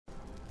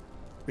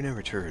We now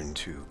return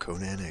to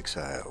Conan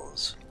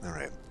Exiles.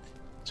 Alright,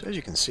 so as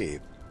you can see,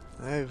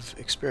 I've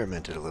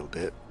experimented a little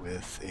bit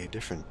with a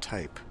different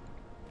type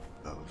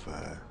of,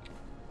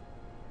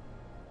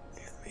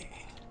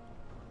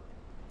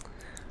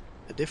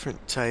 a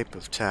different type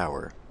of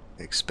tower.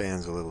 It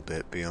expands a little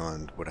bit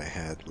beyond what I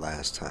had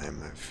last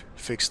time. I've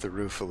fixed the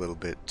roof a little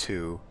bit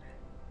too,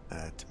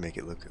 to make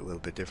it look a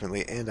little bit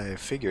differently, and I have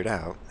figured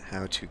out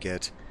how to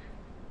get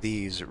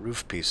these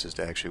roof pieces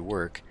to actually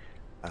work.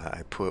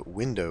 I put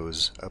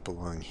windows up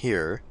along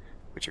here,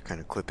 which are kind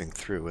of clipping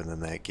through, and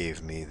then that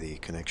gave me the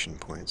connection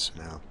points.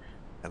 Now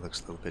that looks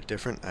a little bit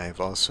different.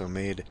 I've also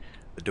made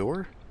the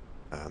door,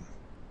 and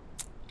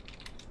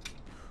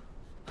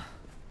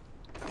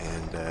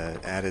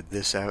added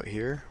this out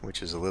here,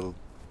 which is a little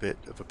bit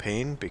of a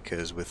pain,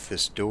 because with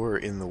this door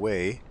in the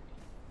way,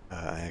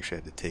 I actually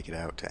had to take it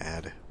out to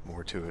add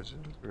more to it. It's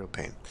a real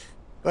pain.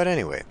 But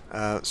anyway,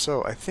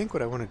 so I think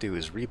what I want to do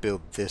is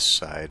rebuild this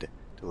side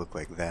to look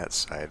like that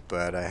side,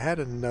 but I had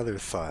another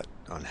thought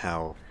on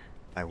how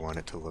I want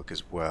it to look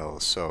as well,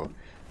 so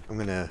I'm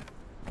going to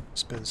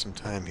spend some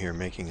time here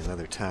making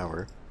another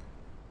tower,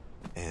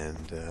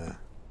 and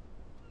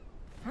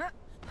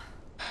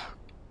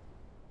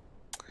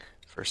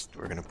first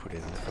we're going to put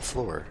in a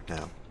floor.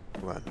 Now,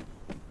 hold on.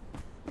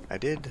 I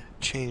did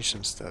change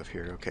some stuff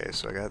here. Okay,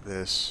 so I got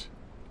this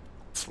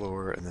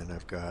floor, and then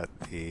I've got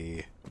the,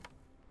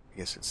 I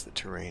guess it's the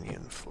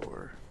Turanian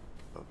floor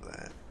of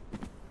that.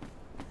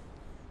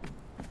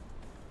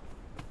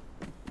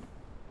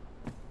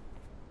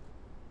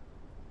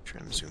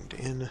 Trim zoomed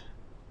in.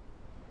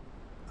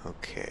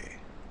 Okay.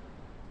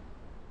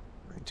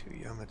 Going to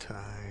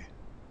Yamatai.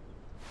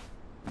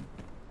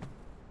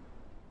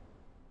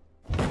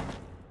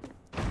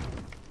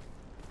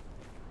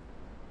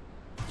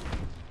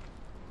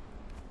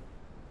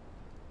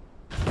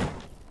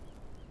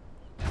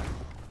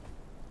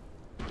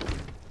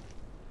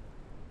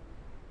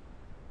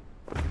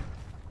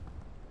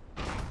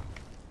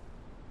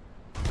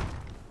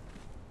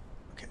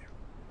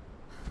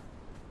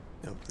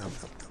 Nope, nope,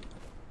 nope, nope.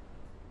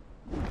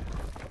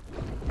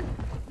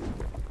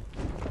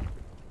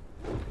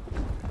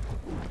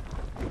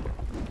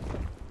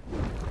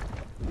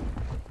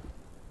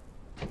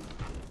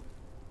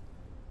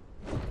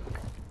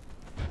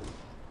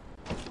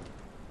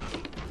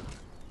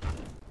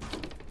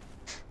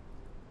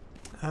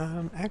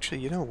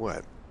 Actually, you know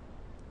what?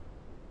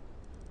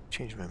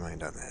 Changed my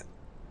mind on that.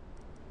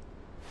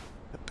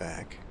 The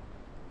back.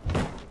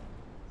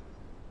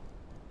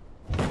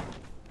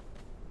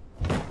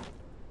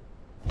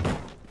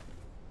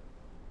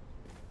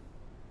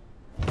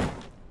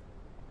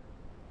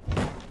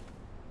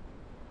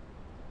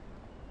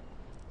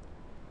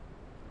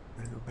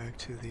 Back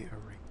to the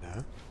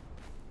arena.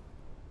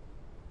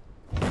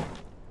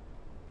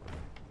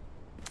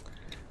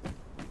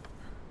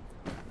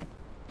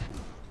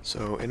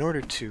 So in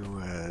order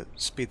to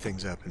speed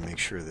things up and make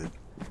sure that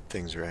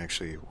things are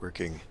actually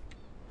working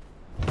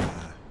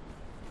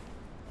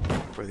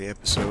for the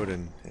episode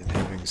and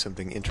having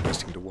something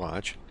interesting to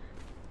watch,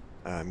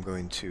 I'm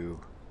going to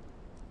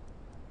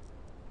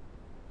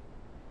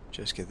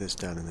just get this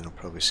done, and then I'll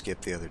probably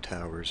skip the other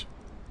towers.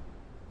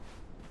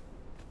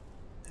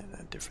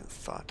 A different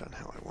thought on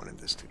how I wanted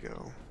this to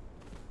go.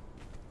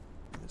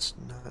 It's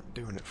not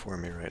doing it for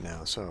me right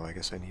now, so I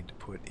guess I need to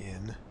put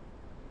in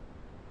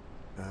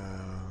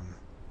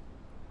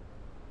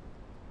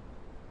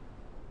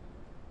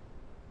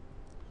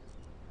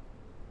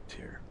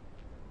here.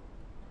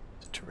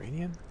 Is it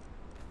Turanian?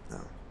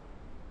 No.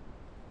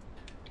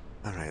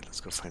 Alright,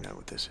 let's go find out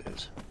what this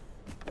is.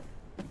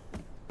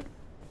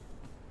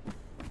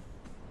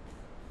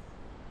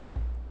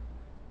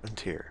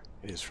 Frontier.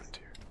 It is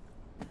Frontier.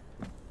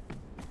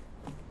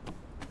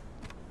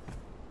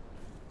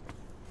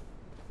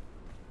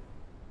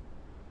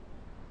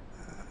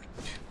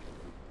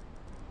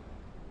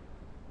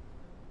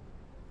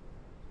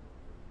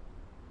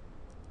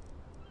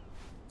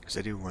 Because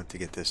I do want to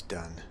get this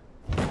done.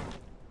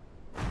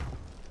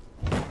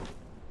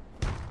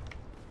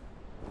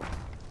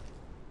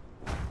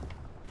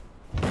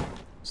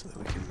 So that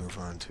we can move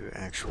on to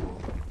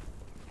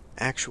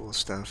actual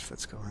stuff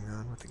that's going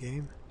on with the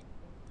game.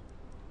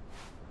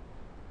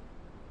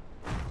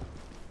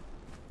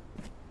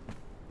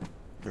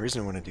 The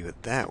reason I want to do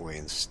it that way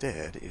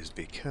instead is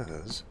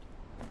because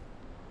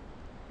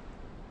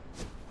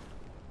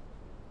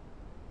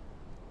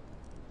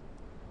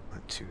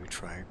to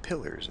try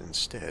pillars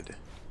instead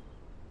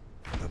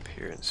up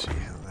here and see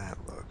how that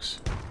looks.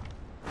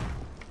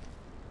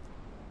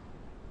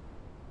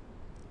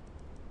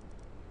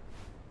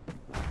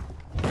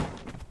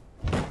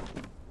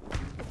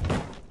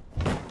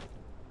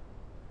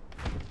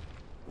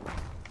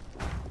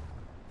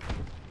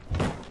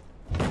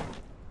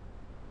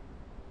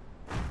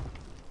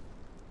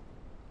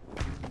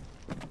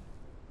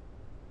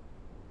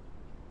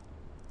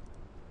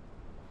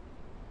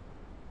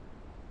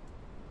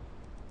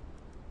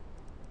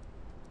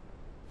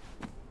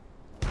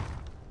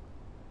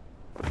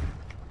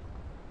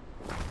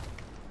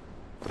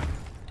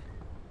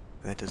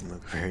 That doesn't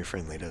look very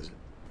friendly, does it?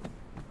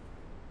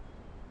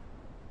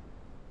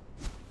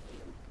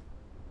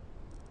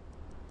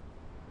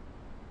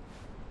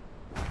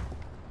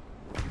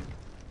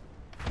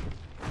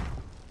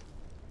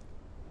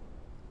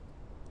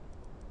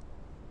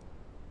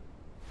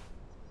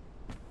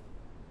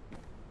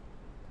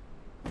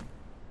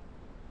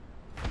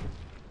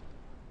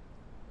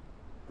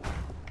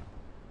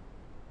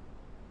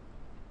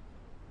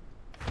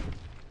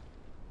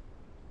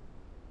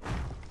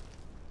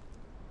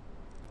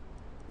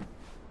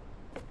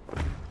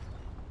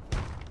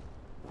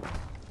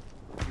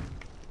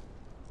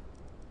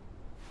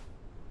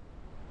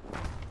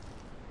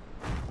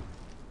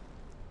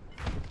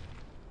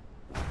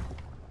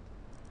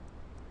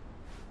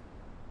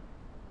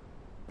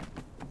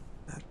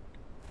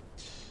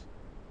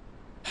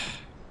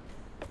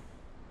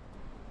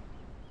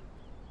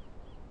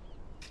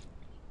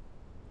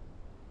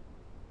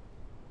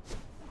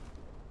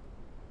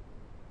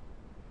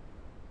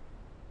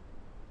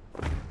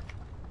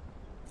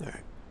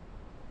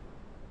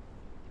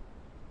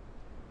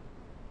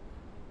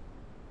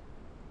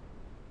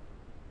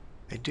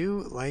 I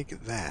do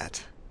like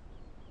that.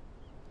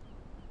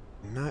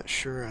 I'm not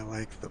sure I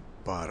like the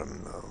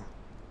bottom, though.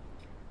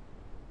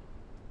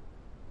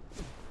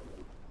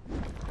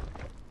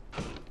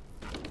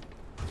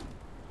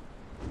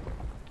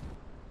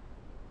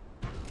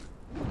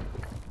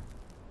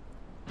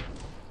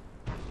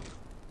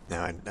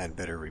 Now, I'd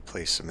better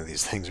replace some of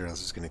these things or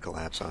else it's going to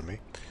collapse on me.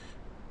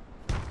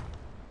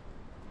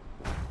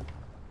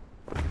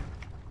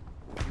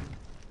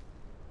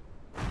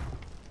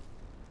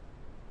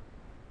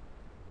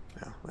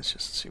 Now, let's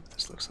just see what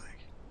this looks like.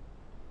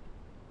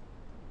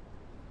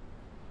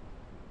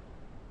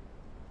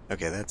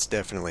 Okay, that's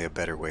definitely a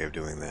better way of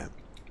doing that.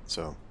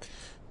 So,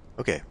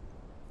 okay.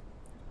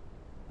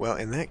 Well,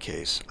 in that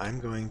case, I'm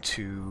going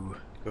to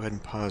go ahead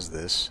and pause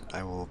this.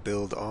 I will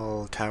build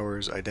all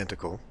towers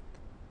identical,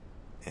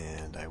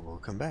 and I will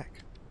come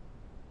back.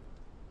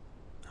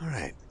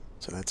 Alright,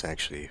 so that's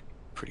actually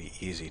pretty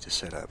easy to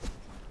set up.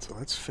 So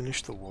let's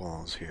finish the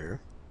walls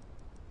here.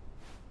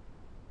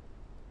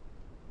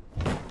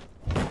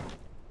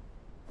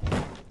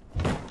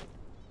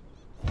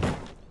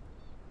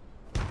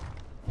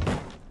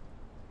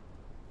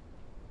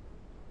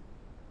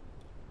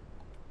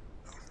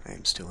 I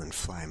am still in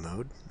fly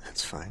mode,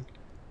 that's fine.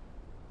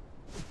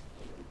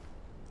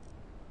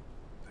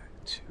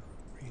 Back to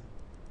arena.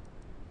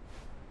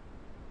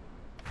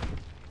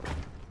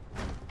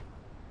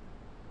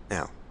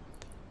 Now,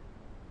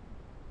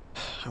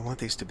 I want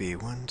these to be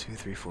 1, 2,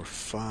 3, 4,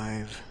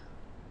 5.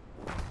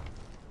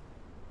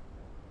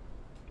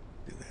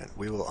 Do that.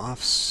 We will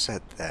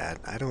offset that.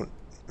 I don't...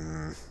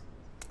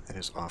 that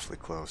is awfully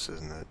close,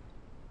 isn't it?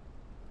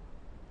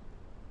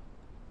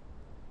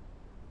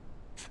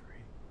 3.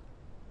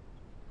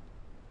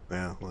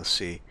 Well, we'll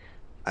see.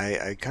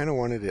 I kind of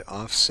wanted it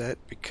offset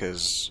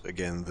because,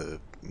 again, the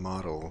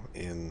model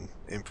in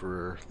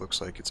Emperor looks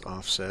like it's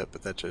offset,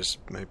 but that just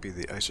might be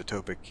the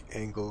isotopic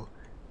angle.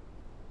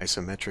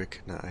 Isometric,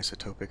 not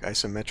isotopic,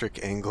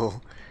 isometric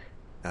angle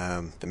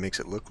that makes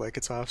it look like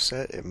it's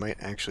offset. It might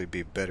actually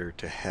be better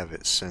to have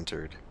it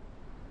centered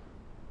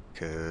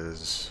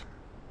because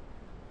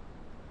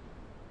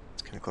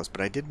it's kind of close.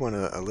 But I did want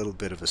a little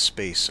bit of a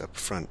space up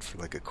front for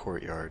like a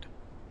courtyard,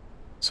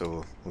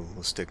 so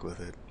we'll stick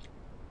with it.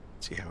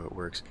 See how it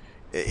works.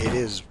 It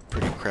is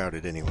pretty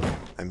crowded anyway.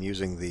 I'm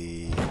using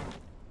the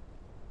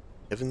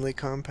Heavenly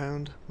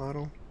Compound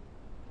model,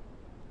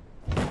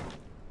 and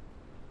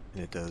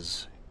it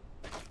does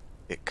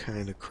get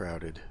kind of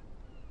crowded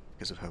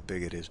because of how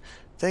big it is.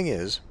 Thing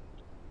is,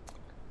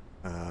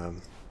 I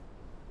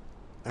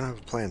don't have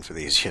a plan for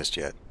these just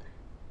yet.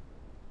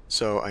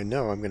 So I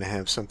know I'm going to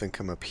have something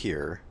come up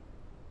here.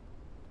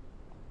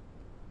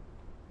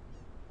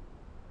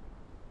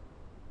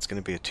 It's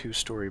going to be a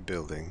 2-story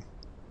building.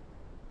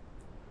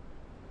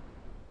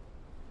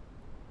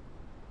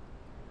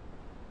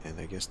 And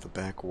I guess the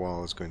back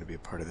wall is going to be a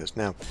part of this.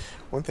 Now,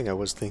 one thing I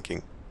was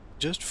thinking,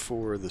 just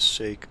for the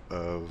sake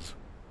of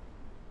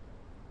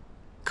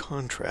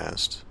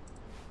contrast,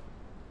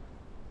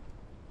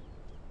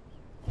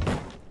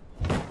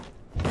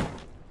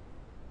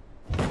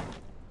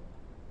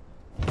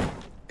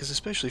 because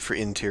especially for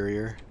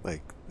interior,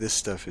 like, this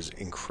stuff is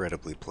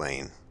incredibly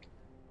plain.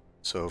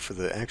 So for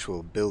the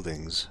actual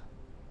buildings,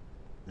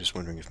 I'm just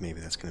wondering if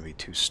maybe that's going to be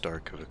too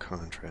stark of a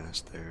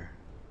contrast there.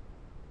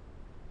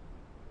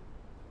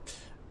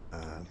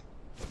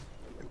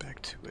 Get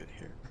back to it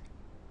here.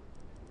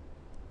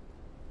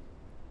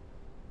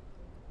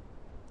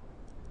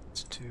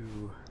 Let's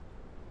do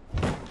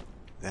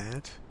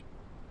that.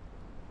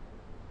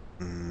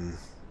 I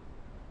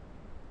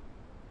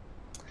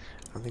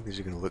don't think these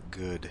are going to look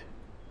good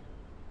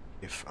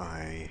if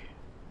I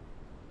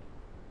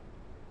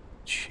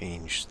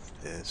change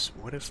this.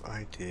 What if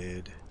I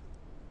did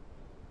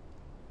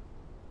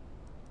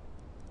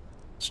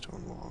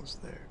stone walls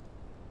there?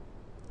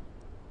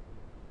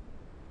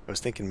 I was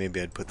thinking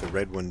maybe I'd put the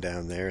red one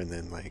down there and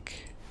then,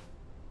 like...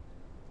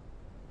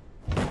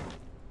 Dang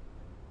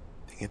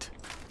it.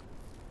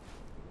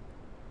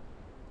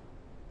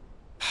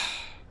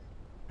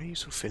 Why are you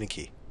so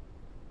finicky?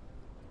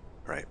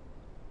 Alright.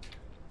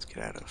 Let's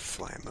get out of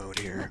fly mode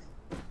here.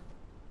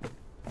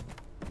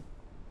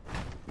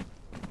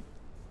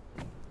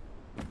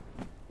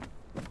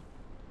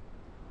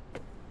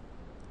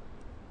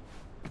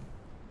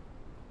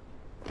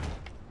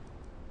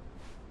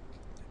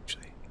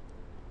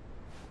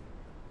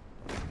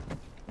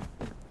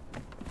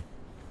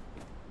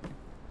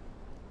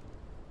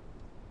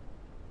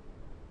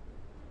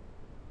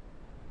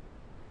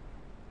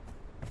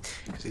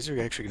 These are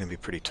actually going to be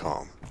pretty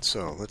tall.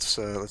 So let's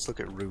look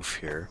at roof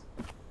here.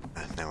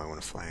 Now I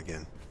want to fly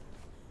again.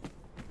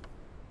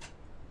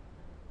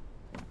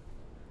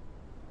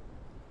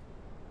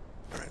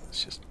 All right,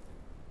 let's just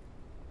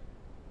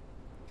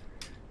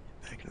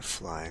back and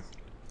fly.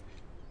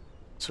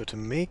 So to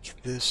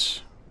make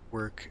this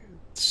work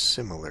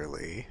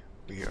similarly,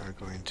 we are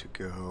going to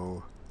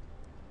go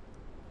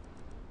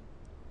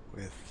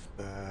with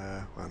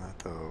well, not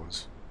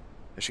those.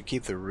 I should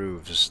keep the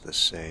roofs the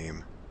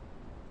same.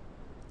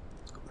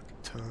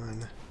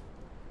 Ton.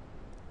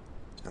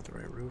 Not the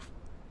right roof.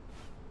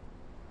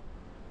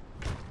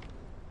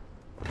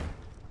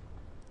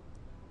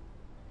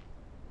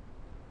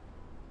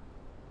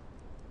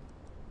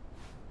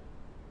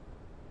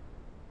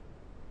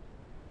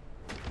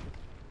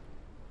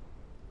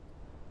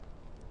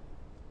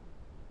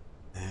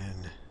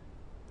 And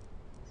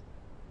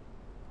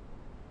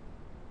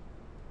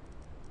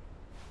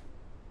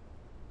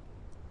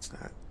it's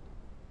not.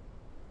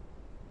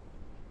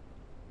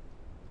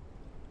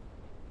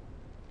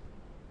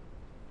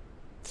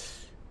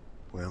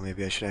 Well,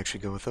 maybe I should actually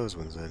go with those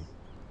ones then.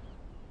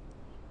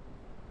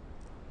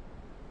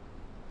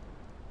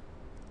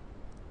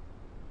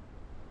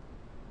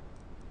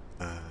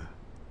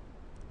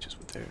 Just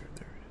with there.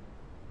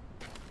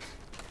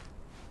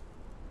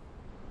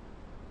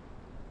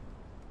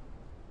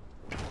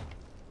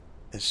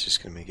 It's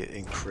just going to make it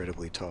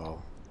incredibly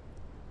tall.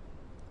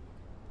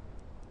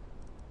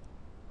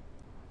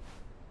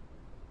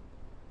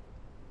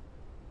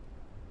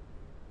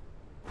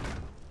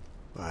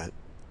 But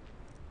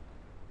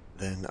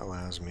then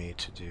allows me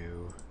to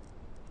do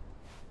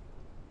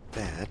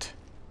that,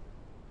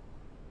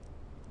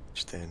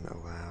 which then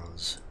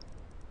allows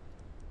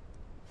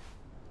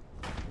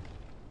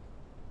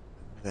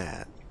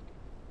that.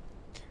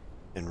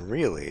 And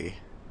really,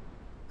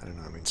 I don't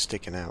know, I mean,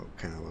 sticking out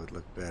kind of would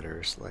look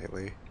better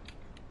slightly.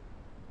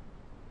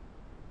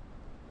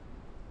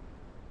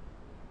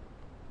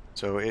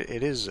 So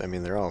it is, I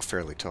mean, they're all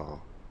fairly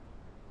tall,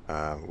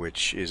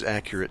 which is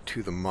accurate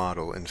to the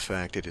model. In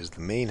fact, it is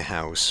the main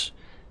house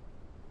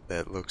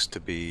that looks to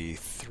be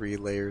 3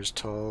 layers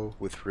tall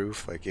with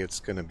roof. Like, it's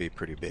going to be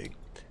pretty big.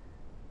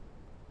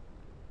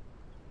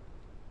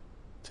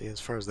 See, as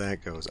far as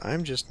that goes,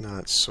 I'm just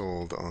not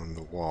sold on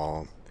the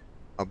wall.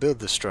 I'll build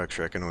the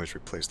structure. I can always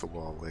replace the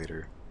wall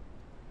later.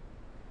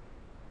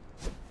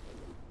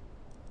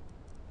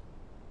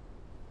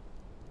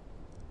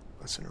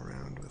 Messing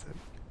around with it.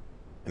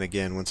 And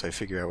again, once I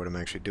figure out what I'm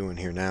actually doing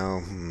here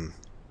now,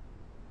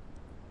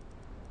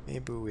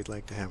 maybe we'd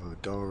like to have a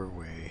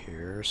doorway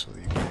here so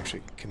that you can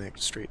actually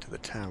connect straight to the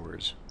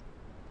towers.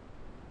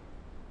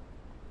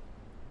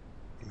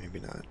 Maybe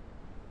not.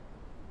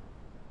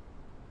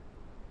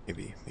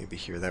 Maybe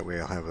here. That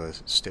way I'll have a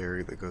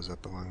stair that goes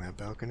up along that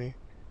balcony.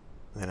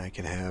 And then I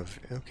can have...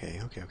 Okay,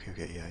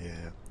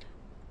 yeah.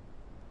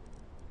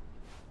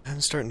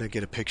 I'm starting to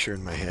get a picture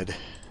in my head.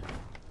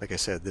 Like I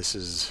said, this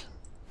is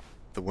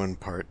the one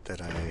part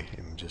that I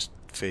am just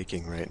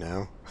faking right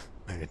now.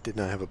 I did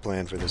not have a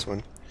plan for this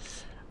one.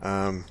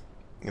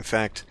 In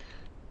fact,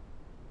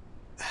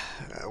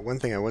 one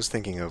thing I was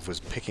thinking of was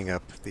picking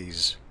up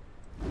these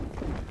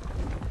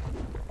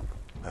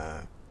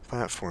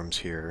platforms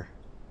here,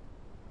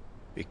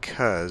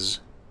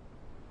 because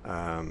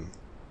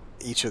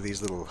each of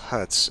these little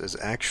huts is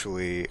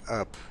actually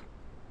up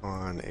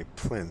on a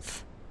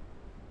plinth.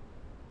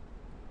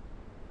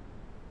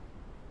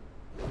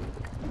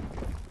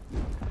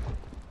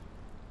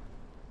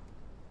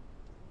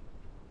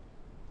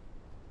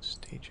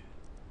 Stage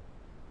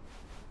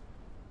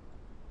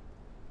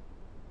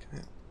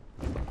it.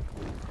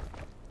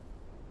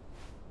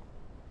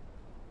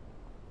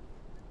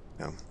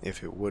 Now,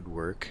 if it would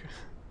work,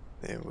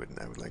 I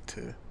would like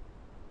to.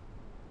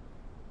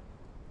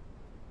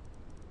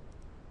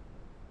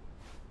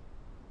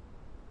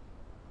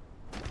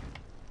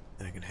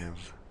 And I can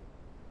have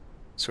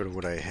sort of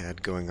what I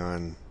had going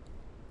on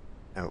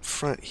out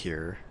front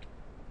here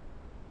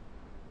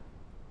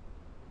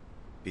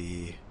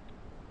be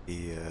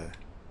the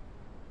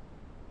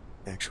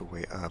actual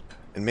way up.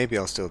 And maybe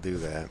I'll still do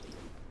that.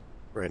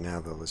 Right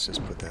now, though, let's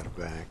just put that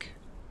back.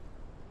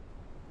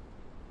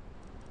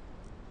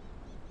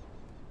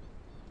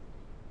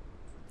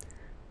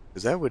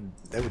 Because that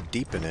would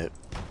deepen it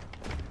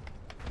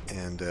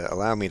and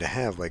allow me to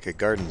have like a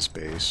garden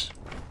space,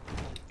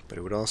 but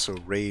it would also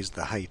raise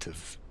the height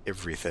of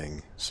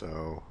everything,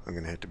 so I'm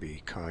going to have to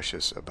be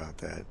cautious about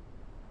that.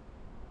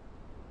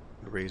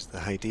 Raise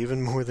the height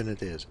even more than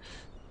it is.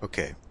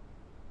 Okay,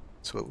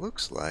 so it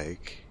looks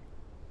like,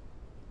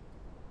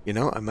 you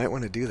know, I might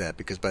want to do that,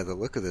 because by the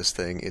look of this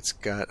thing, it's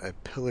got a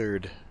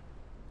pillared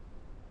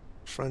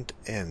front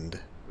end,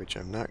 which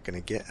I'm not going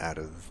to get out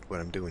of what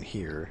I'm doing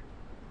here.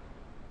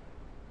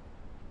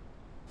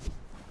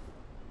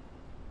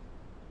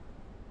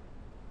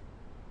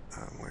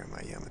 Where am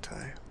I,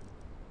 Yamatai?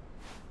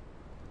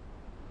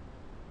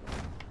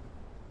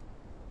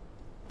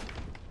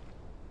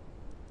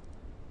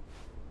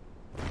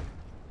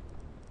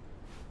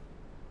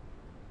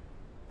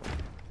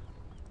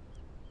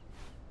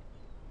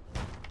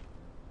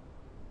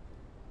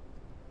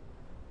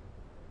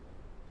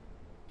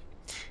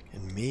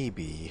 And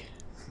maybe...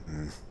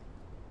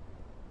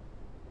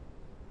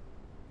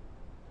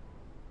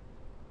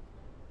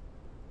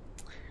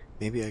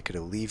 maybe I could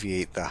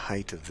alleviate the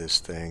height of this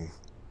thing.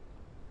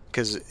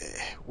 Because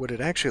what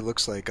it actually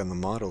looks like on the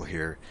model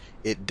here,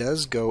 it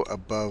does go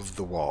above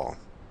the wall.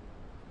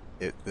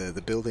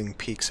 The building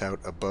peeks out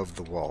above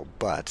the wall,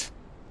 but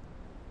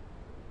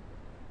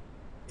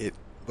it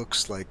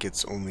looks like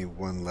it's only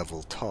one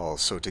level tall,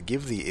 so to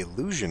give the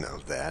illusion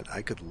of that,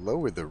 I could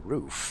lower the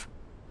roof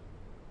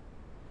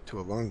to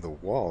along the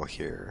wall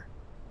here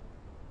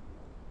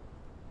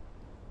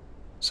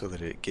so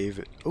that it gave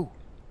it... Oh!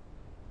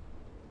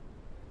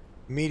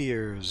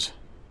 Meteors!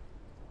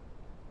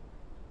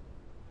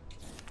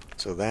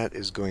 So that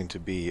is going to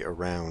be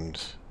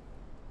around...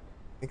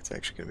 I think it's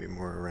actually going to be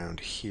more around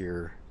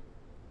here.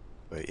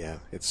 But yeah,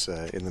 it's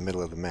in the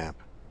middle of the map.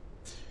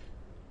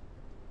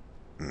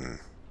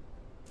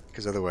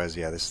 Because otherwise,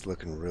 yeah, this is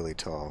looking really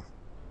tall.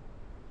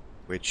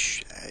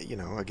 Which, you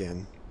know,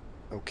 again,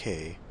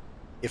 okay.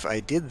 If I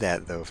did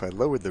that, though, if I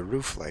lowered the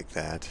roof like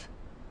that...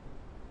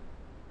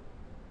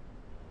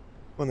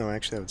 Well, no,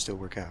 actually, that would still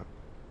work out.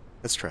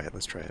 Let's try it,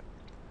 let's try it.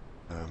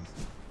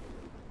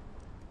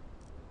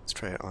 Let's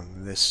try it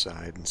on this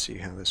side and see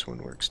how this one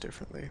works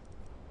differently.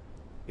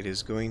 It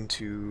is going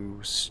to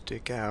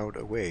stick out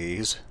a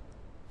ways.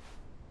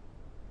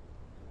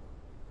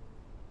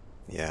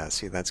 Yeah,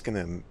 see, that's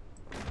gonna...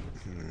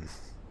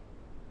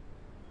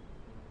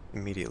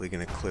 immediately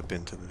gonna clip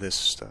into this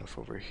stuff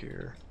over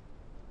here.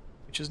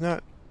 Which is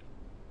not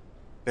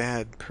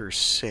bad per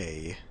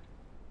se.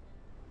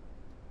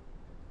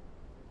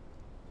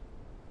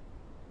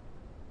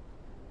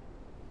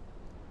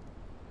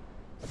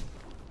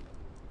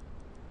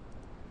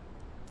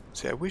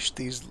 See, I wish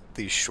these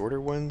shorter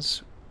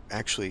ones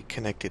actually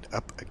connected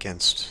up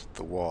against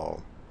the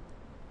wall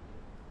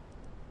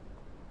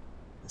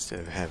instead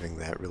of having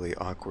that really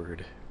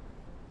awkward.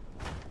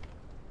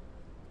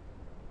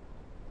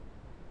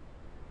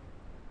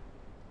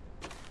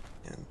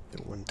 And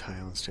the one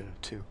tile instead of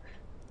two.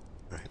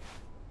 Right.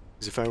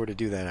 Because if I were to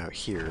do that out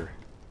here,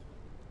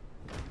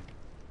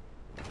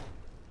 I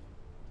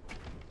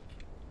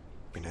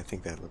mean, I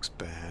think that looks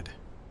bad.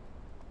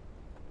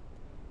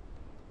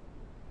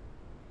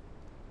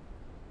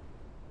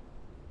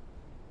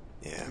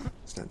 Yeah,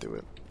 let's not do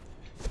it.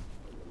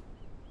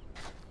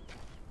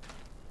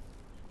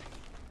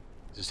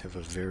 Just have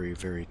a very,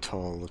 very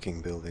tall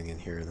looking building in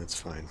here, and that's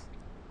fine,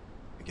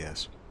 I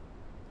guess.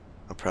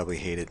 I'll probably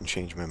hate it and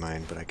change my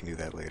mind, but I can do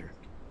that later.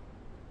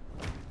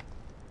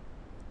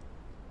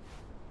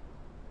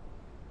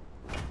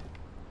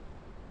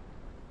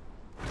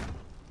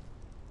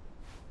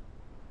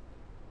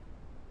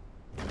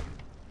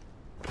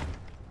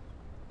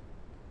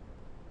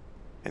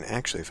 And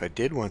actually, if I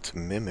did want to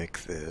mimic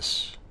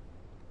this...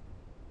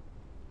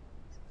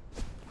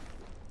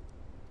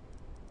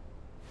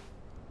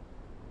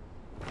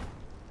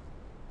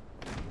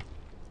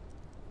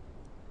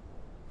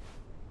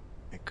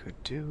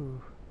 could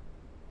do...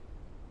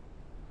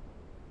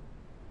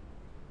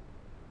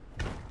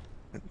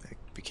 That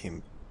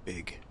became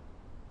big.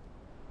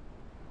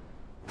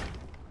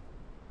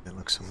 That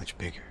looks so much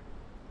bigger.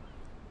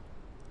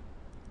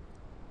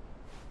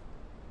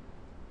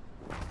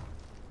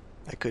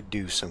 I could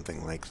do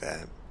something like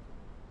that.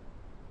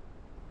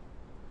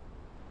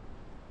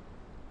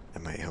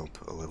 That might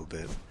help a little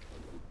bit.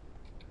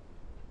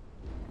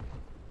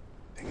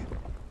 Dang it.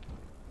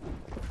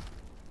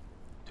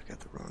 Took out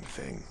the wrong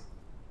thing.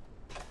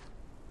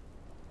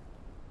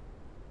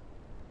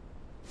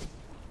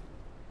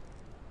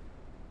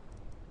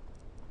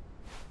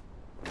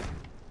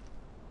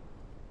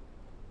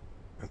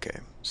 Okay,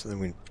 so then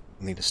we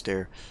need a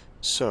stair.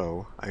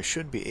 So, I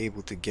should be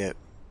able to get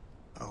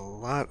a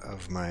lot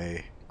of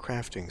my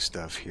crafting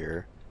stuff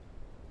here.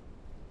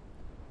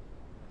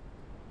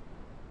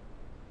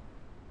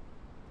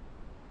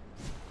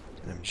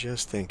 And I'm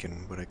just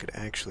thinking what I could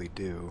actually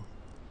do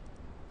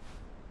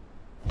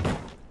to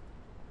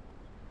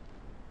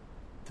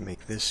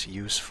make this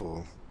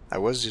useful. I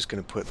was just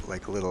going to put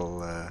like a little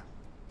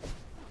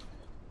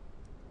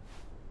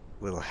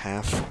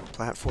half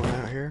platform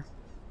out here.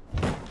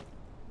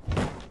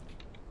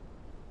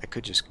 I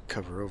could just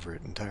cover over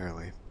it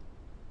entirely.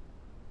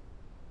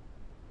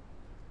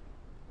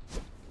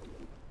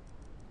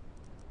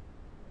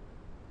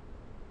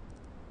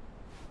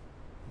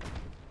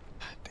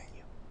 Dang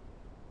you.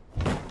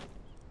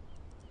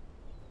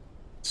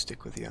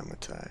 Stick with the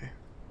Yamatai.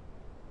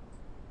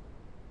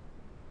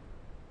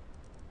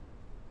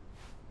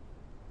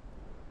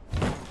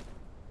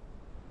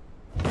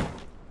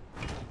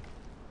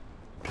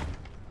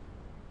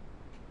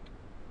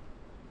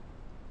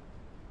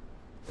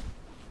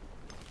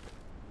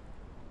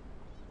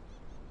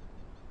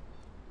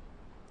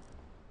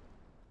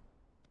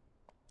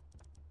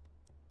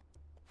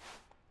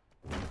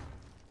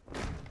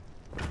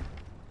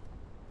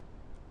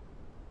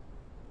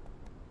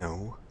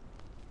 No.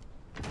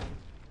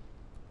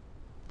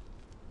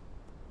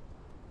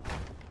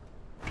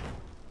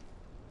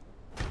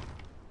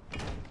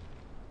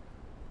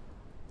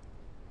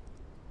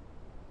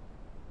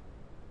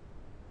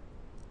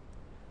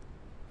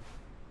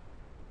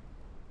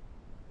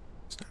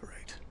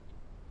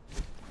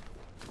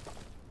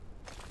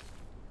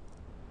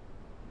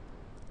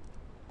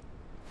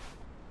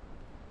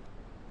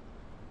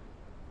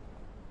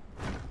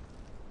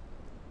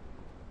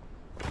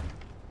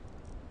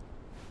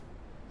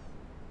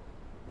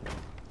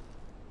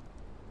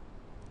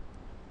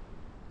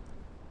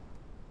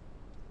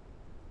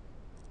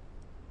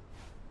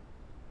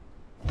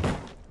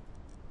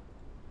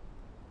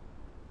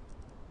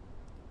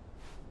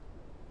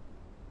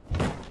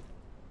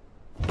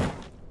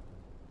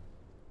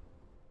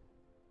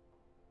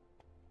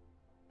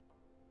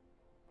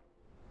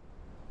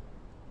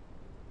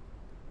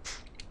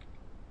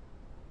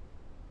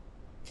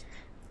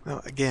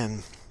 Well,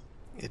 again,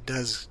 it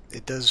does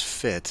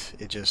fit.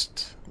 It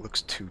just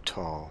looks too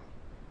tall.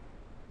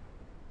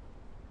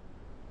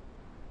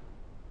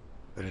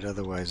 But it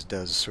otherwise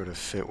does sort of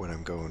fit what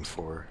I'm going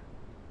for.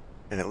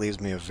 And it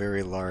leaves me a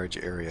very large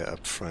area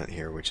up front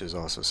here, which is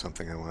also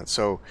something I want.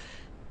 So,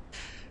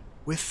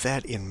 with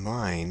that in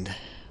mind,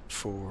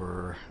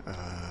 for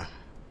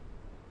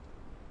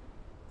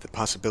the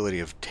possibility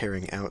of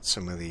tearing out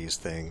some of these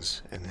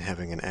things and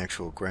having an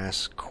actual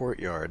grass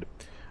courtyard,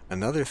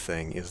 another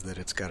thing is that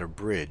it's got a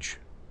bridge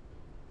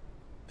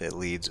that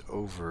leads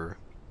over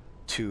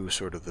to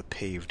sort of the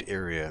paved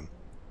area.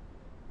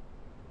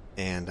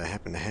 And I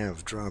happen to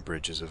have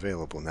drawbridges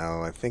available.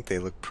 Now, I think they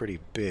look pretty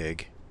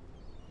big.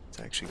 Let's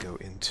actually go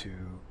into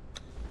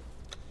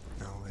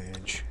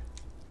knowledge.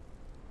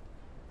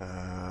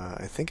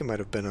 I think it might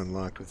have been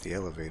unlocked with the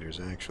elevators,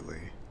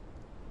 actually.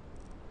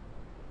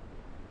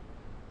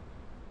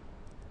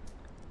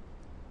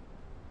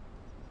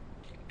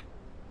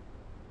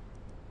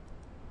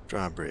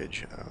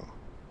 Drawbridge. Oh.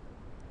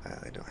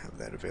 I don't have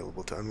that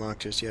available to unlock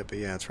just yet, but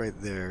yeah, it's right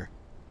there.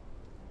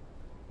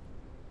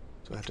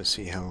 So I have to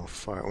see how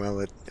far...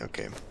 Well,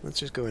 okay, let's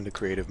just go into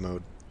creative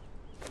mode,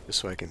 just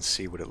so I can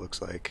see what it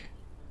looks like.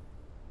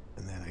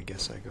 And then I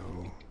guess I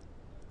go...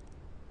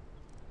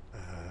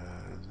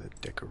 the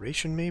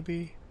decoration,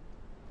 maybe?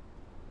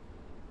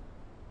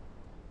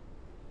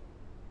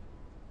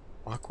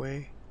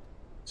 Walkway?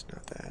 It's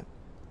not that.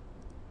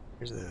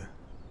 Here's the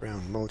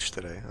brown mulch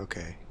that I...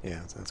 Okay,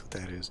 yeah, that's what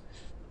that is.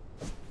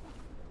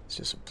 It's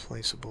just a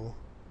placeable...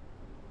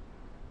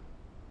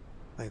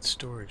 light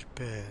storage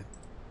bed.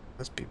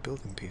 Must be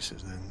building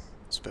pieces then.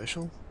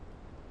 Special?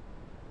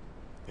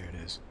 There it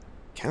is.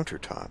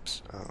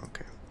 Countertops. Oh,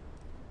 okay.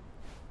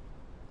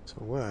 So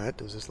what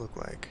does this look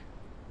like?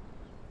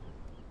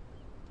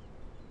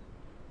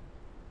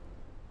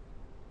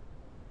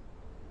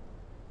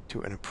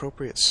 To an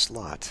appropriate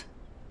slot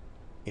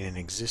in an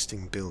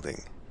existing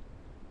building.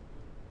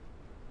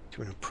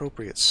 To an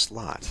appropriate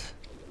slot.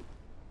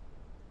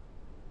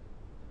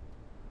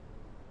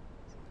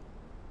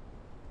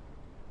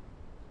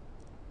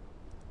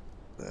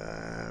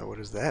 What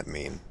does that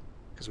mean?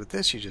 Because with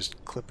this you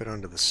just clip it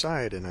onto the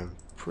side, and I'm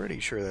pretty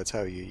sure that's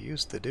how you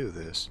used to do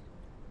this.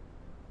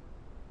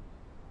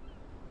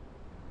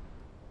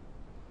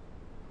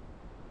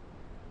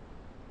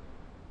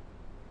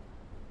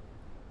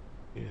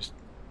 You just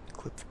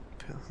clip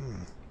the...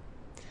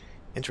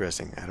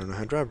 Interesting. I don't know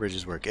how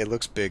drawbridges work. It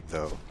looks big,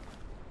 though.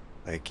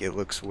 Like, it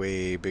looks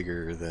way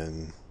bigger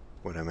than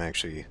what I'm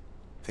actually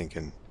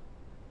thinking.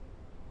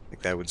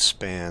 Like, that would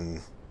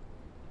span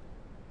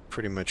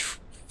pretty much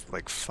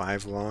like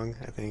 5 long,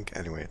 I think.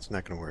 Anyway, it's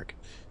not going to work.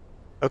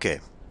 Okay,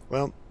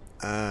 well,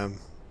 I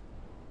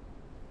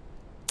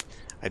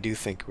do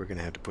think we're going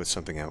to have to put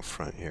something out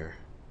front here.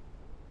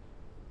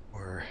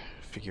 Or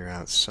figure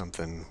out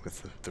something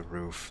with the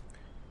roof.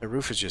 The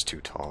roof is just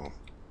too tall.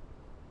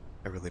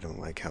 I really don't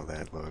like how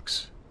that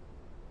looks.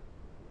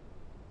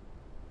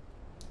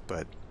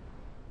 But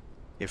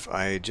if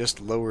I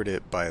just lowered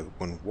it by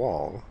 1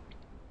 wall,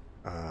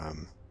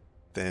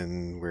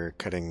 then we're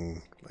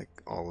cutting like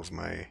all of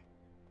my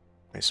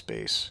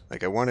space.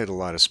 Like, I wanted a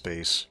lot of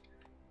space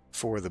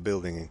for the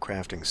building and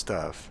crafting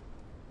stuff,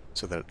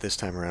 so that this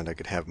time around I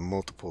could have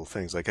multiple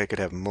things. Like, I could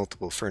have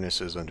multiple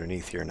furnaces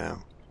underneath here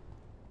now,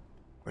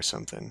 or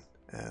something,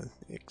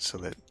 so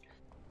that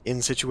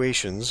in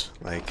situations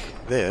like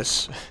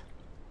this,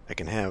 I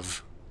can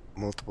have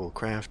multiple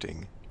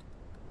crafting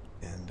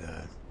and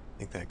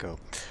make that go.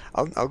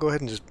 I'll go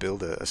ahead and just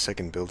build a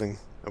second building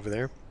over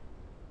there,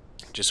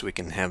 just so we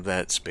can have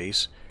that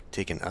space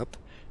taken up,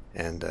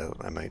 and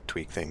I might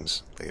tweak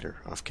things later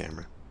off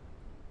camera.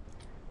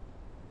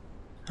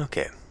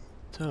 Okay,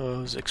 so I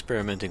was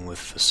experimenting with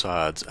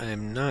facades. I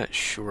am not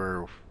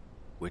sure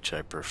which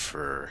I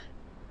prefer.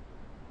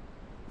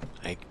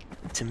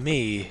 To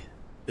me,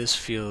 this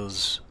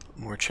feels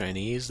more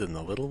Chinese than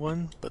the little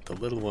one, but the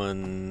little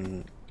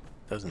one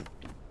doesn't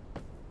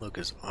look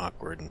as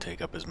awkward and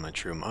take up as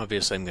much room.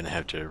 Obviously, I'm going to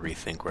have to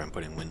rethink where I'm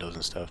putting windows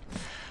and stuff.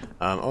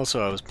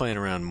 Also, I was playing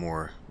around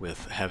more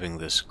with having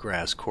this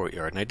grass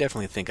courtyard, and I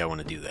definitely think I want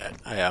to do that.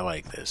 I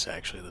like this,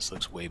 actually. This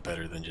looks way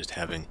better than just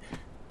having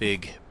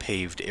big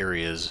paved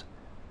areas.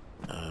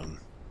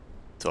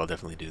 So I'll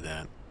definitely do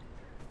that.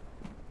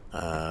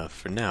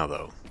 For now,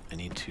 though, I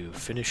need to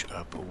finish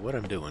up what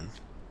I'm doing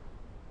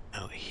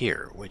out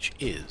here, which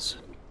is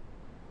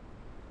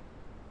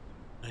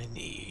I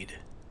need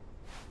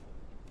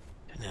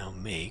to now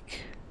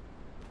make...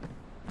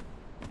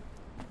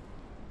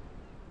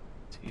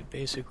 See,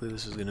 basically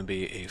this is going to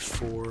be a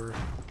 4...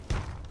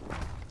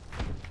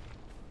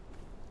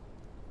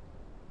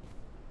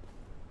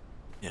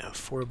 Yeah,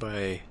 4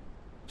 by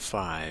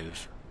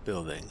 5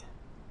 building.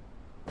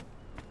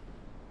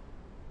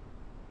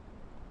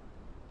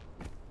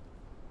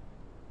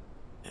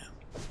 Yeah.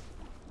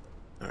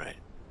 Alright.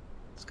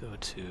 Let's go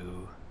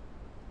to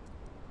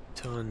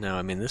tone now.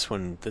 I mean, this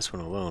one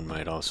alone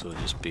might also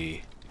just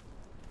be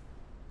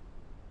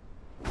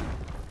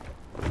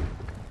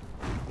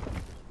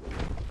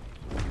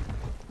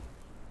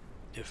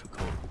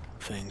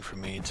thing for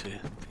me to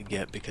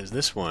get, because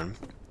this one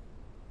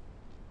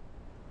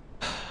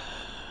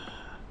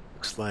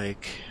looks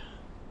like...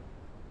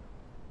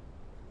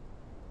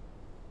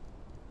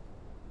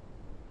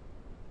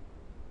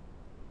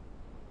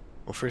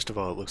 Well, first of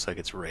all, it looks like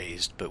it's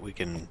raised, but we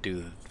can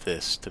do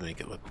this to make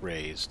it look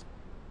raised.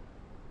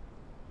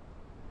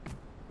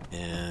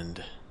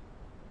 And...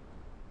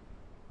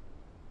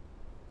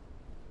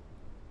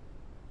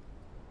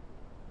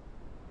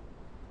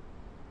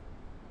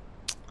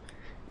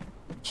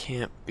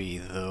 can't be,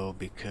 though,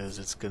 because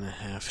it's gonna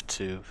have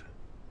to...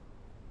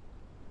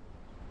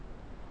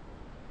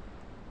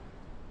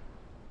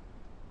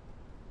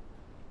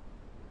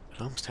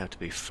 It'd almost have to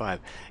be 5,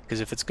 because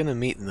if it's gonna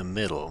meet in the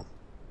middle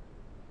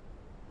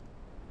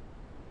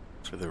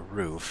for the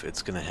roof,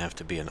 it's gonna have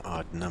to be an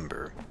odd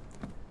number.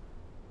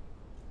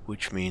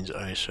 Which means,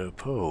 I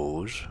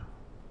suppose,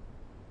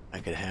 I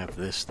could have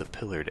this the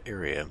pillared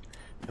area.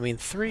 I mean,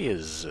 3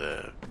 is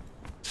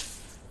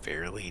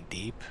fairly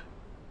deep,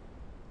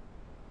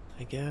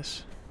 I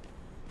guess.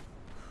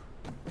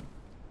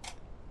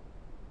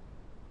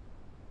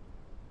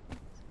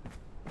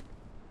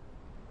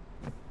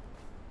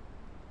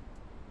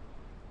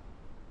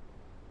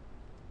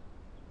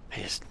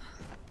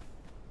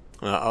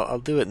 Well, I'll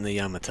do it in the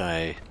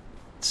Yamatai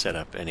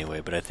setup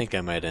anyway, but I think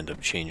I might end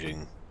up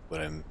changing what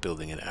I'm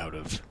building it out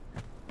of.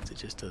 It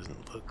just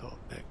doesn't look all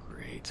that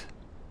great.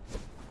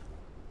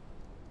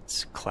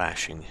 It's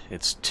clashing.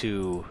 It's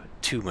too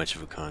much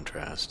of a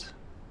contrast.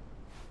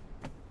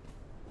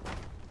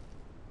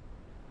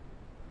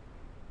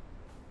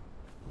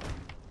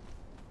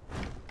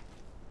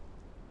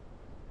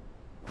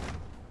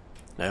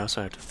 I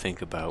also have to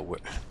think about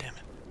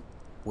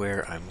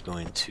where I'm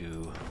going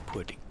to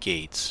put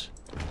gates.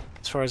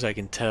 As far as I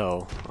can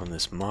tell on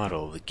this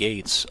model, the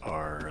gates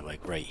are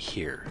like right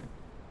here.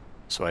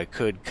 So I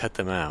could cut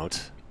them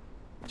out,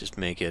 just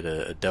make it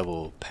a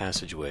double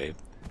passageway.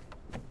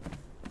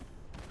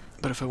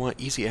 But if I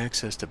want easy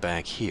access to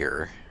back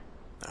here,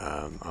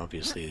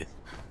 obviously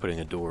putting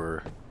a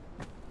door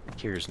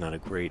here is not a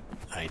great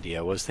idea.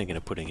 I was thinking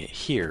of putting it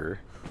here,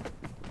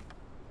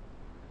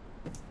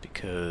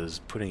 because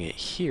putting it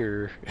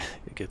here,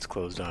 it gets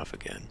closed off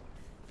again.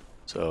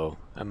 So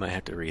I might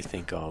have to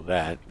rethink all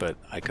that, but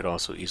I could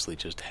also easily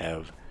just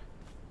have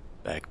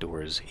back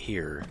doors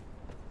here.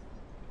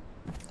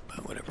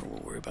 But whatever,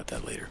 we'll worry about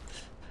that later.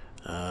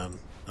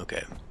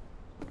 Okay.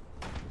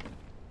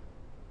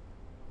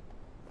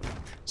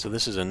 So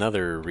this is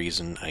another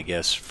reason, I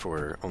guess,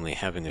 for only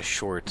having a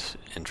short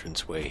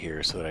entranceway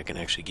here, so that I can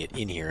actually get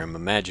in here. I'm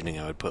imagining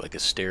I would put like a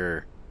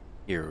stair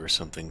here or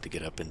something to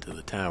get up into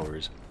the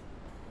towers.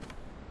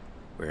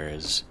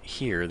 Whereas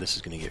here, this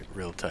is going to get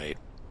real tight.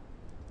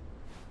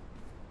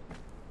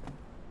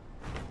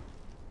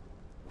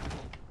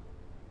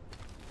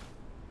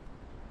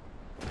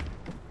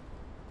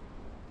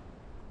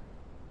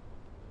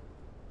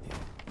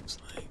 Looks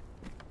like...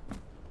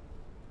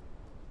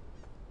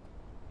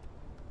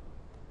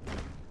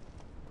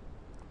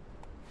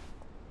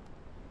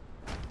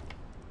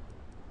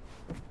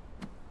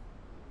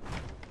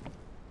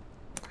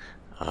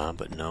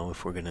 but no,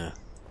 if we're gonna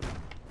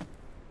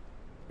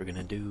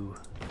do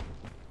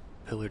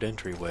pillared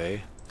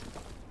entryway,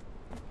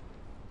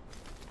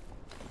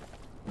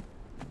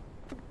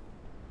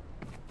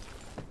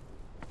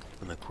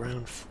 on the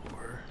ground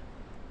floor.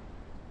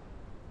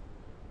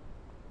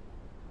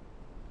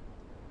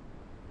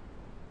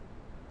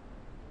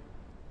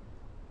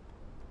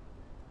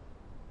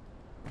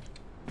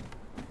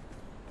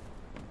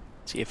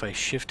 See, if I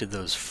shifted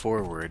those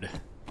forward,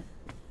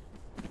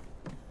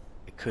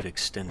 I could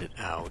extend it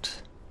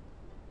out.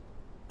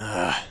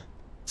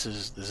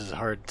 This is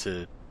hard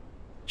to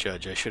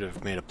judge. I should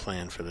have made a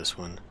plan for this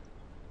one.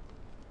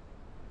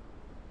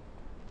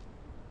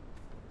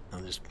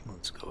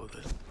 Let's go with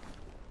it.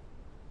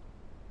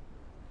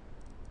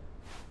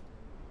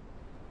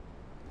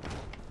 I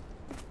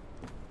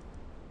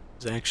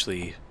was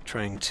actually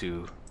trying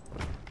to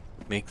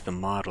make the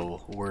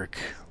model work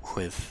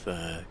with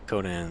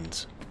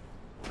Conan's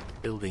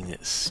building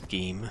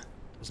scheme.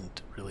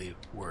 Doesn't really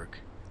work.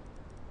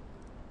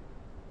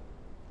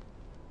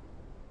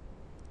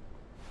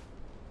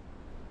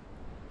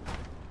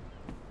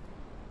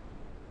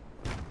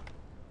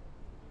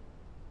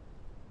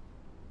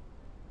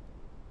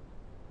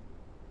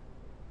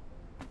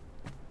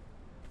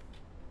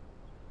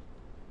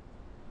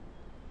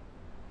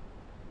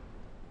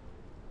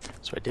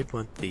 So I did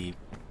want the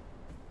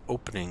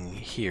opening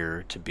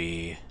here to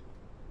be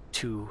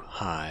too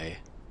high,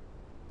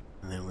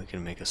 and then we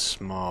can make a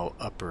small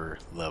upper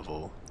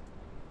level.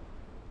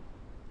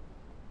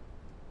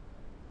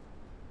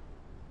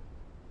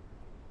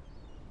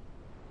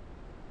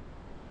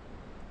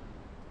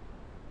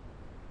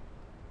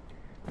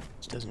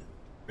 This doesn't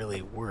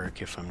really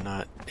work if I'm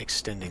not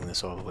extending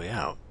this all the way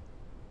out.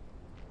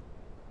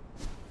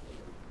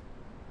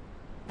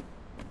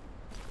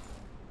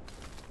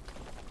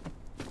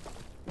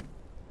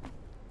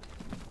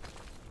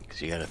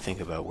 You got to think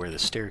about where the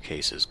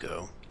staircases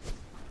go.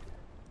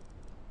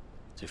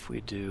 So if we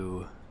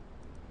do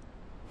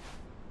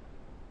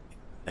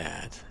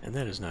that, and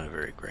that is not a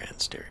very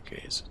grand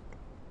staircase.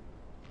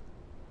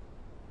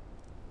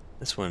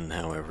 This one,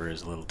 however,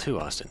 is a little too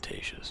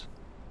ostentatious.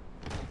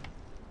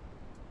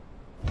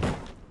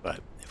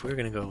 But if we were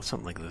going to go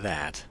something like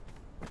that,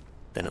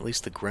 then at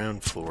least the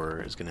ground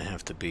floor is going to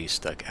have to be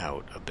stuck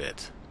out a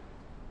bit.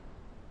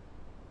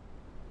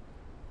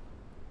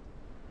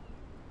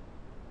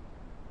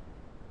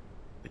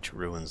 Which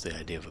ruins the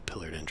idea of a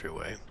pillared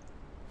entryway.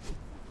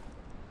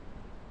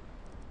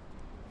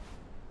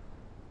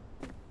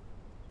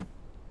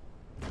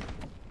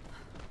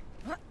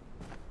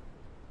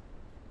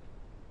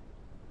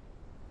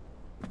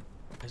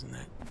 Isn't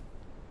that?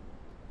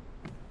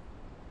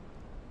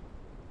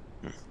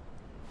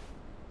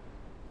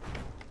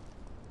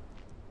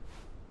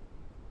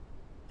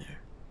 There.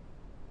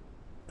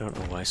 I don't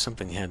know why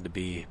something had to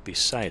be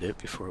beside it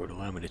before it would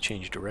allow me to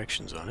change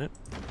directions on it.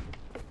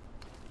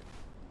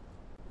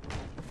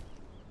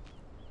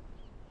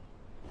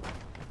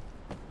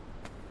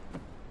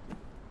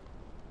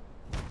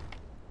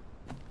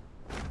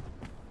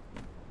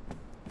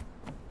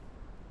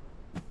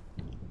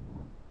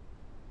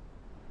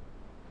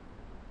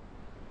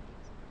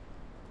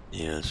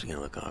 Yeah, this is gonna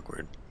look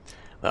awkward.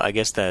 Well, I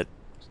guess that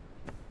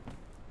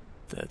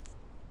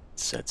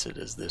sets it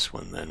as this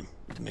one then,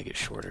 to make it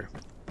shorter.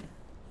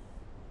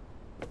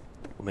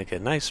 We'll make a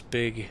nice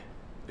big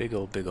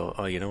old,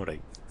 oh, you know what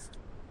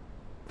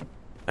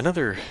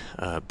another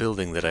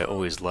building that I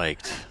always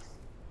liked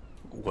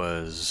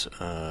was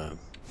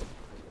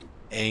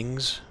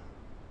Aang's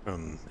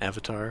from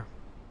Avatar,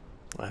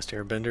 Last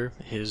Airbender.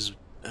 His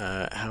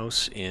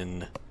house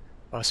in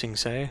Ba Sing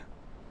Se.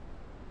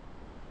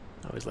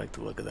 I always like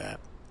the look of that.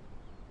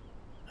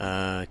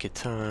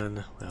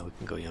 Khitan, well, we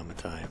can go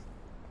Yamatai.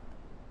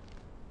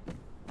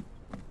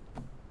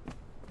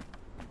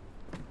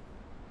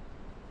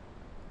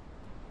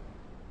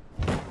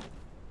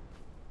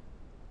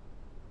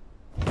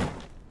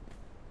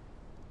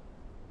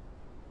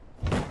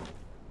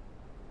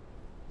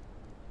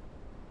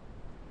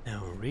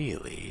 Now,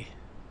 really,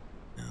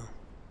 no.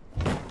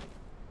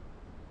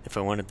 If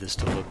I wanted this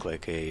to look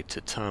like a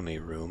tatami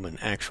room, an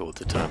actual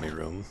tatami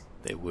room,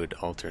 they would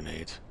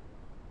alternate.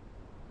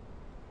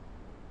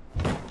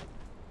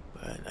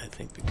 But I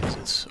think because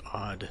it's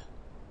odd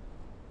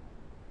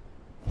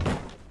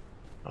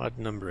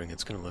numbering,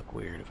 it's going to look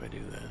weird if I do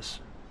this.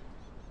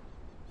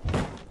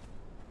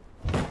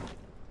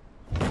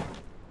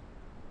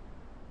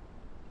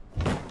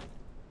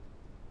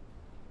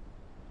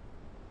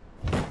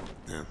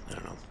 No, I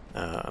don't know.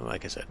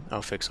 Like I said,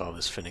 I'll fix all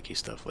this finicky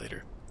stuff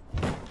later.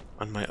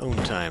 On my own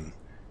time.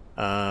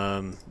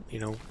 You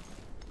know,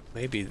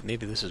 maybe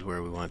this is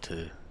where we want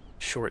to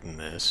shorten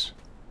this.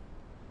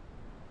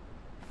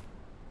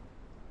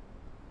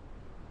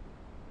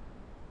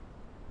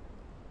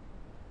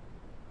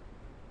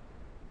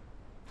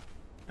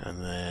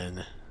 And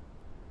then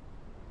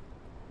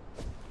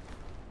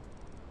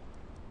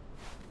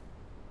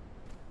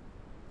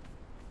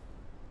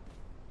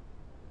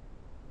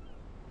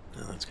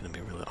oh, that's going to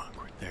be really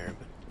awkward there,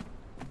 but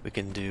we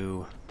can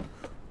do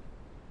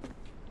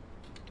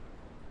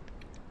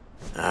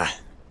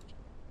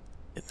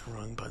hitting the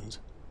wrong buttons.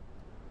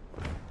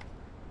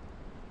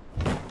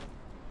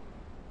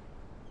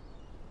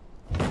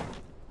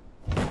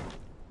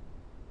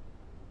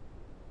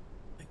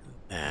 Like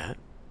that.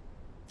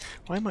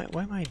 Why am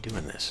I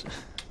doing this?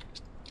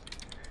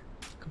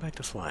 Go back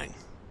to flying.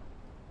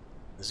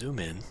 Zoom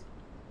in.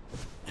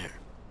 There.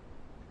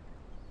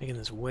 Making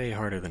this way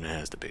harder than it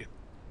has to be.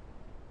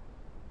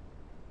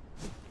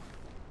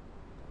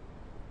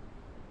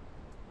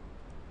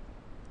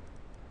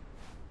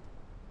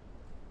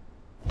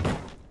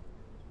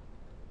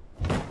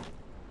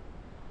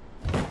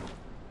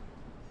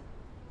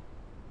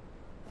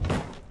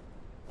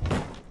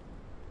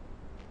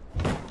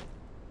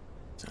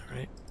 Is that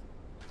right?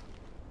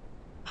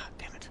 Ah,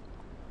 damn it.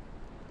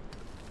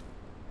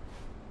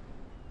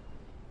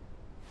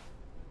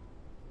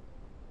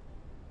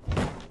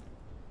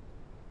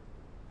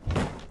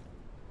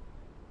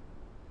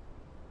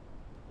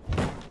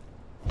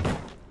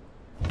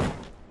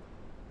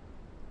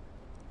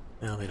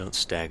 Well, they don't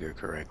stagger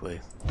correctly.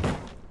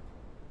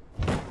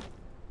 I'm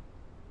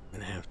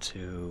gonna have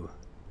to...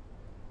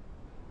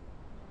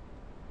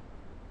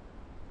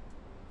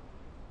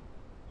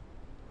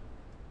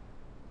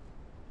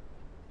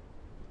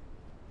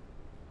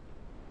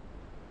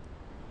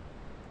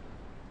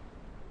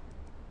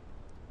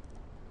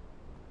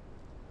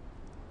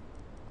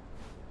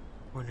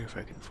 wonder if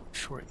I can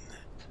shorten that.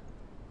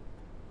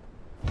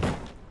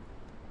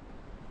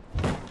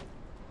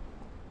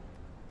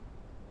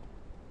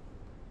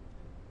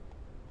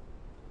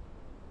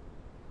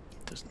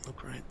 Doesn't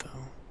look right though.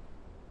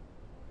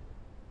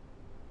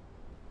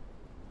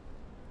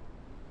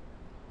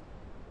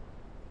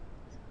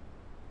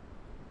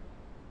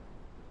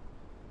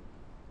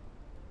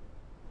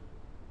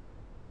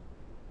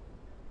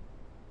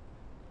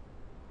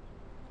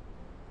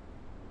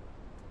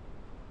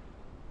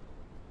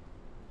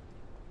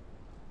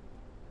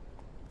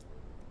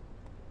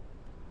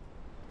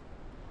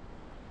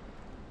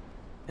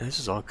 And this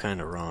is all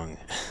kind of wrong.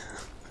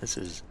 This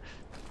is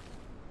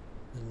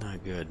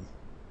not good.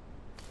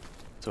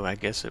 So I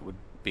guess it would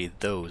be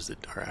those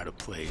that are out of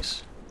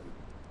place.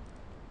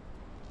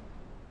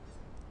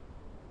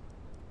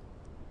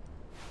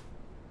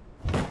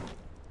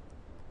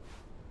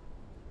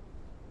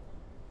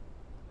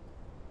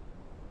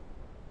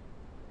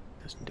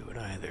 Doesn't do it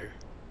either.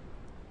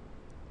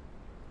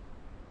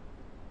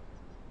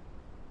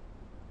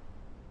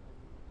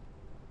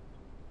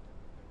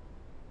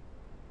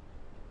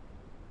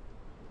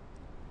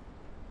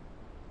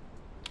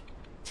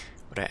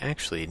 What I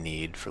actually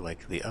need for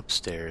like the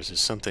upstairs is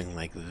something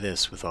like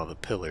this with all the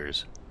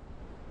pillars.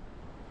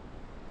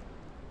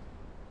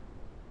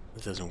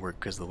 This doesn't work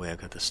because of the way I've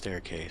got the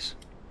staircase.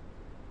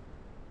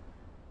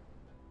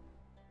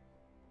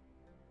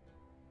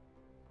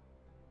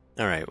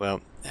 Alright,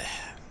 well,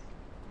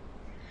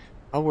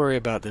 I'll worry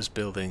about this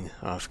building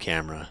off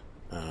camera.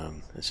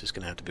 It's just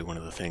going to have to be one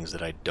of the things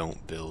that I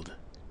don't build.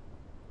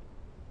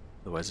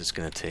 Otherwise it's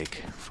going to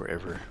take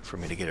forever for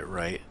me to get it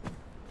right.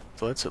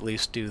 So let's at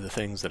least do the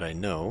things that I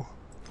know.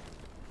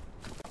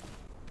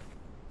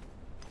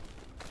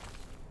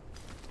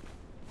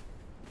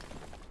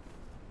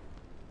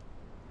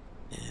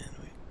 And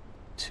we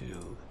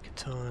to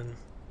Catan.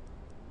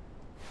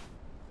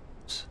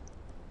 Oops.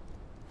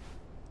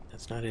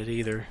 That's not it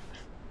either.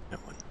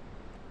 That one. Is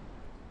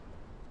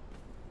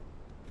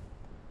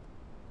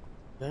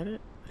that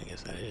it? I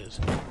guess that is.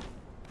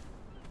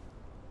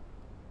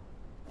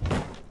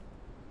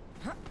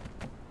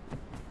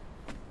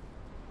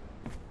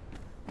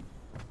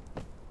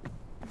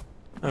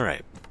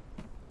 Alright,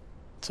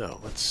 so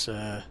let's,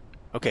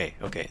 okay,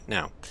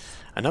 now,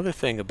 another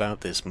thing about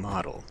this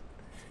model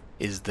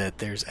is that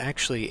there's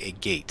actually a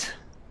gate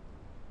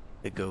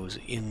that goes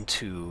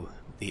into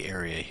the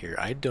area here.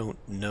 I don't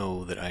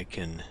know that I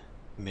can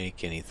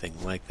make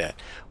anything like that.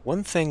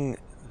 One thing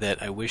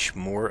that I wish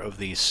more of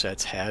these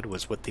sets had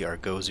was what the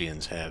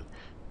Argosians have.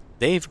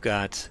 They've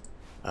got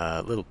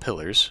little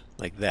pillars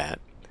like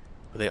that,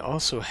 but they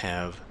also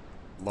have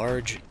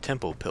large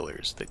temple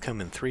pillars that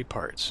come in 3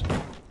 parts.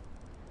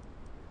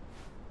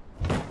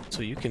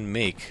 So you can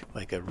make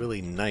like a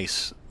really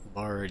nice,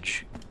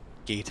 large,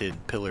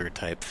 gated pillar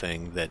type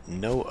thing that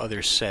no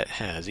other set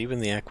has.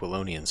 Even the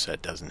Aquilonian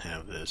set doesn't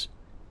have this.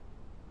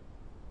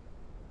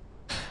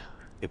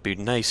 It'd be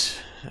nice,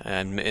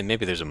 and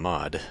maybe there's a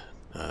mod.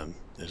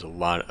 There's a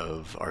lot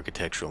of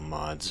architectural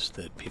mods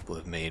that people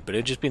have made, but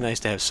it'd just be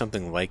nice to have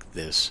something like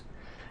this.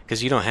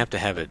 Because you don't have to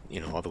have it, you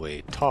know, all the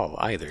way tall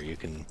either. You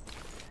can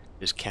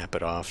just cap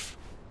it off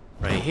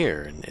right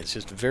here, and it's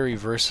just very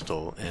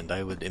versatile, and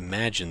I would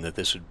imagine that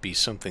this would be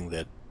something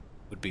that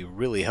would be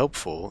really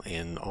helpful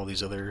in all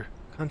these other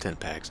content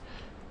packs.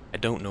 I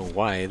don't know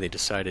why they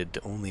decided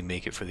to only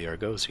make it for the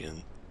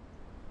Argosian.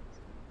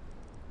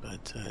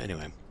 But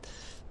anyway.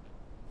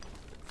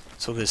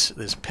 So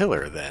this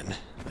pillar then,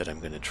 that I'm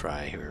going to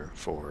try here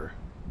for,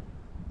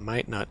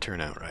 might not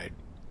turn out right.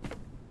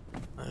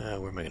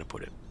 Where am I going to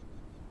put it?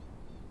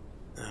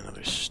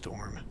 Another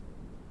storm.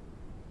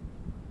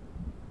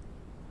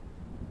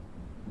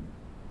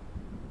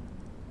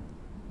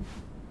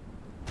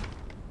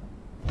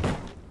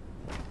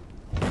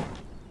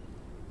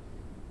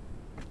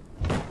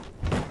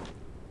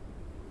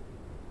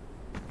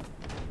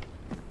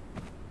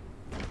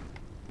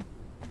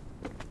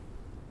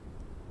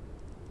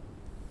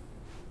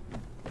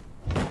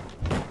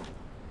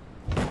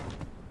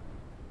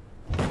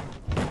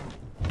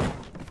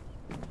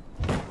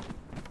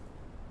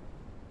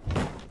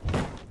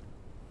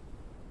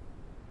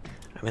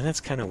 I mean,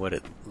 that's kind of what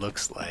it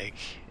looks like.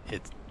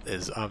 It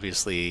is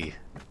obviously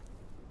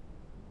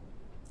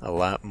a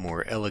lot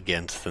more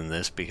elegant than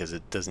this because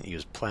it doesn't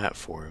use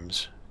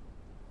platforms.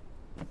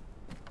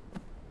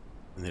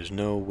 And there's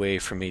no way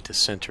for me to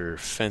center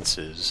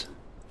fences.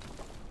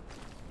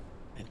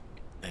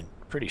 I'm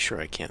pretty sure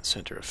I can't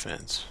center a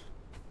fence.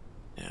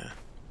 Yeah.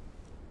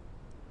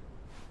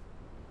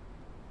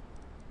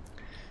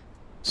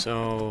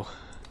 So,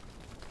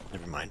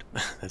 never mind.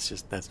 That's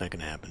not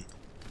going to happen.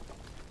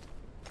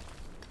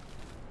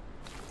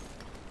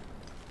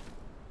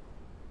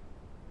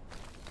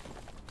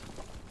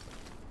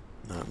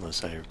 Not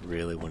unless I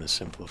really want to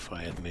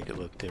simplify it and make it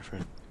look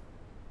different.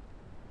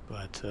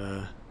 But,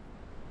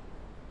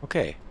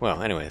 okay.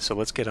 Well, anyway, so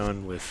let's get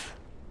on with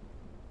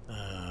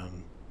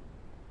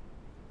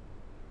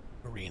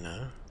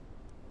Arena.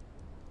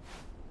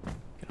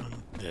 Get on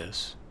with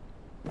this.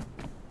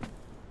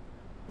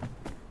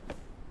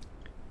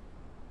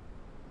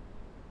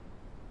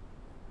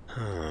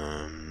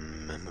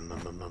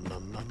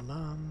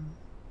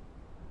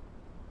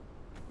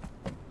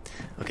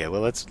 Okay,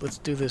 well let's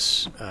do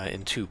this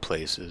in 2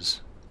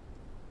 places.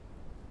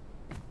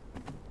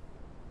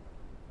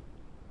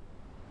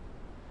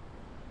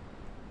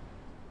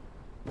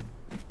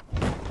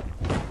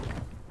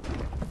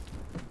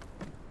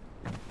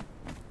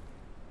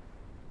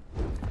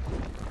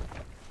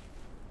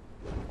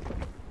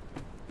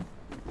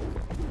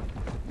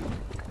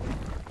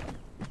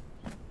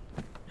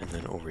 And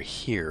then over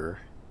here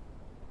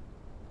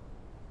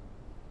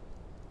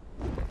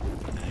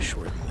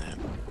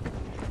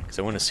Because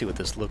I want to see what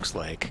this looks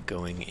like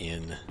going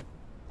in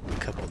a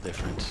couple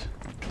different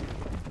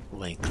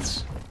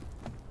lengths.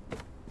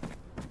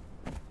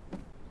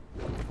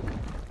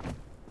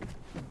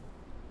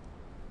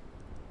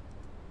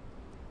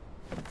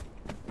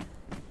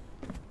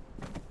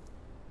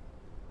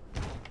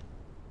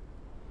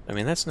 I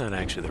mean, that's not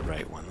actually the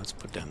right one. Let's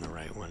put down the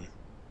right one.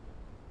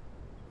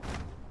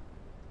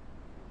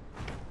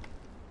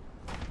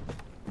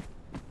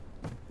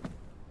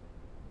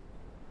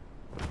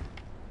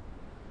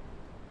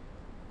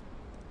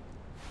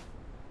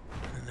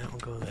 And that will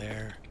go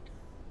there.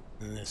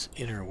 And this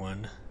inner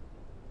one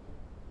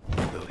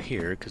will go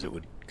here, because it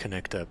would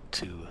connect up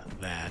to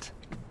that.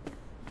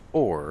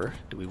 Or,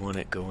 do we want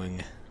it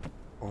going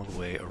all the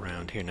way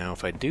around here? Now,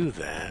 if I do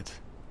that,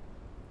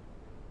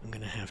 I'm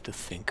going to have to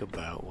think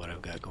about what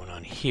I've got going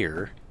on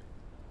here.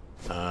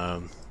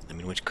 I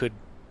mean, which could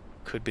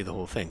be the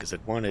whole thing, because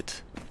I'd want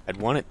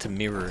it to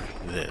mirror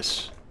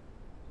this.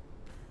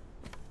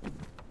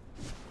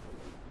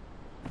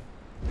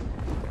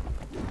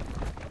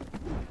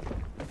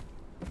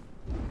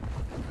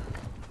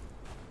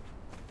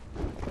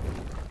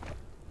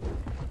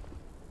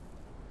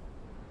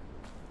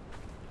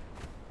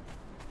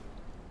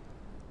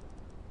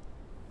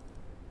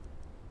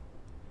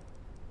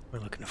 What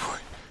am I looking for?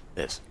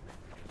 This.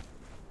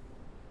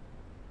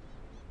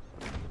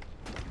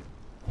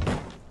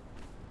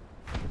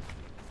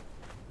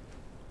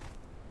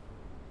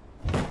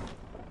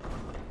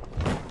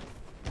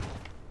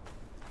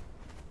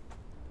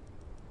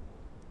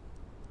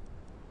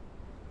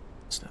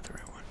 It's not the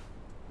right one.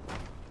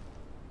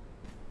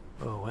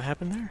 Oh, what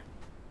happened there?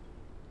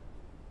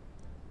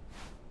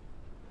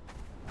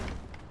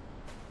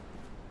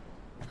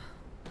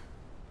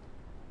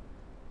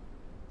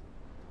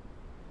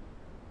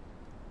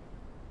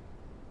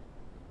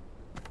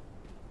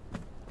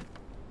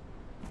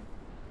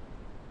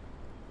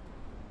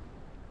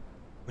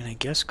 I mean, I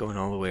guess going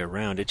all the way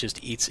around, it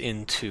just eats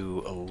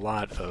into a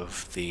lot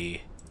of the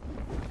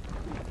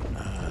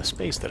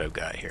space that I've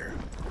got here.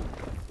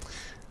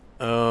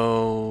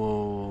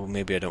 Oh,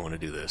 maybe I don't want to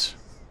do this.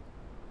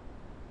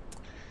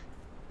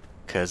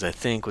 Because I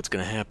think what's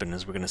going to happen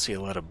is we're going to see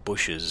a lot of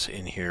bushes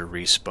in here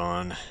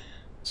respawn,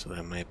 so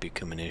that might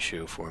become an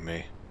issue for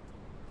me.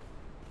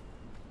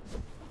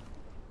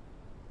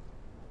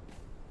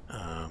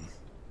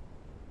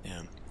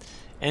 Yeah.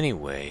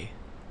 Anyway,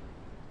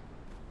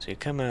 so you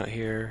come out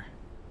here,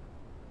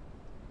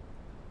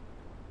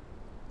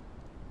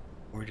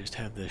 or just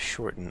have this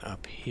shorten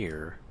up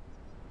here,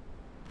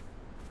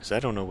 because I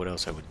don't know what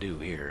else I would do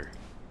here.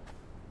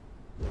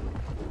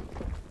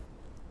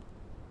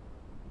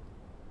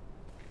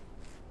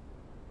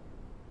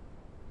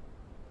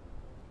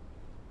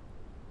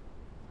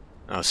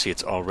 Oh, see,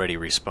 it's already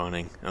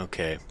respawning.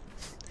 Okay.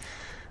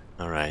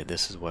 Alright,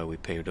 this is why we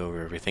paved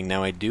over everything.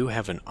 Now, I do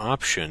have an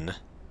option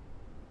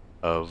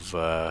of...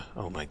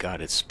 oh my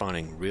god, it's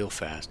spawning real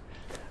fast.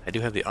 I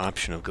do have the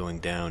option of going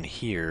down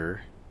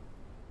here.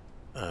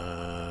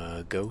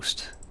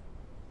 Ghost.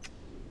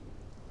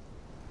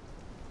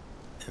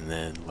 And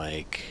then,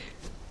 like...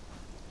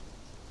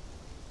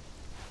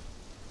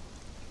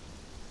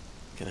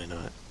 Can I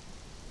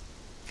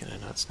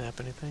not snap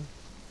anything?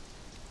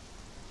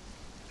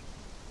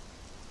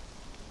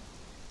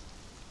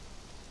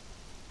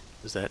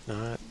 Is that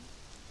not?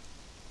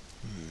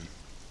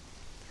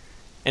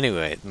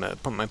 Anyway,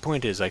 my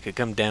point is I could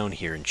come down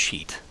here and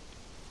cheat.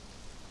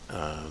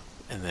 And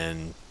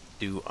then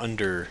do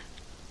under...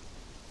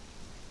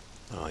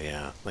 Oh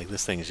yeah, like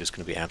this thing is just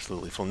going to be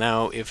absolutely full.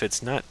 Now, if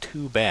it's not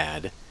too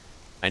bad...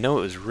 I know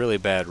it was really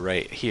bad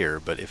right here,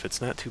 but if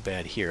it's not too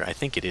bad here, I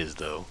think it is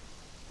though.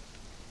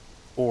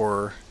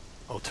 Or,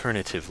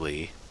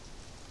 alternatively,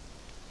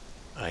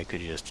 I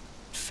could just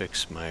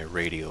fix my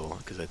radial,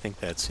 because I think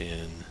that's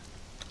in...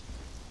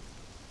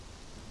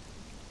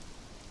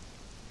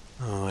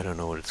 Oh, I don't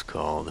know what it's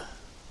called.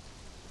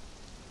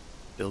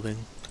 Building?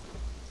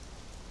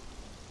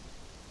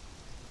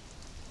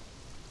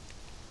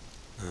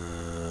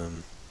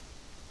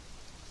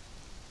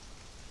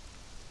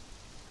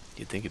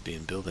 You'd think it'd be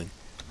in building.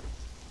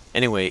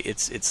 Anyway,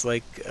 it's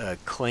like a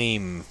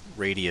claim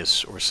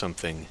radius or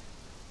something.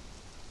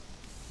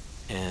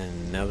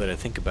 And now that I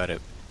think about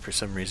it, for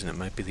some reason it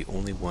might be the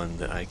only one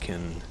that I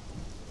can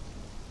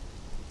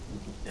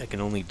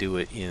only do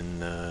it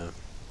in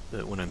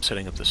when I'm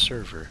setting up the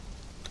server.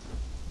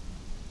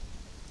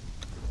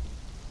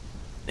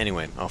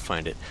 Anyway, I'll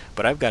find it.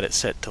 But I've got it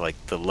set to like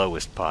the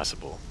lowest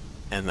possible.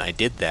 And I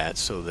did that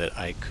so that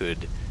I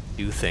could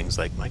do things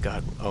like, my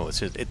god, oh,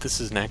 this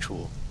is an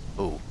actual...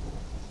 Oh.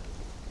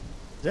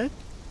 Is that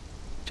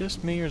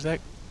just me, or is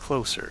that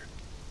closer?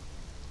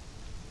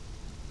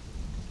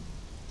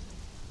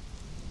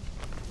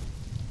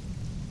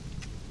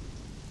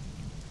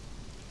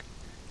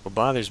 What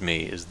bothers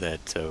me is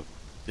that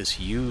this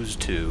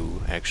used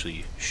to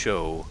actually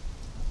show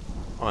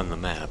on the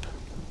map.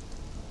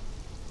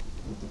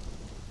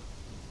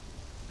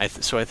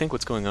 So I think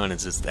what's going on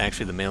is it's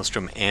actually the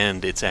maelstrom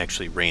and it's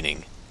actually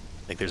raining.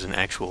 Like there's an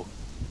actual...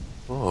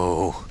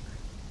 Whoa.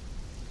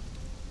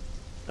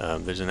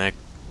 There's an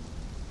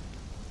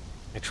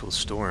actual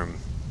storm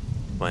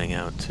playing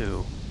out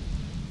too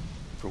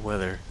for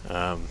weather.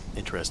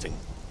 Interesting.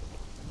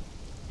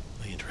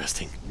 Really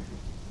interesting.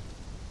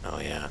 Oh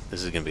yeah,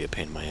 this is gonna be a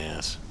pain in my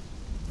ass.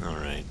 All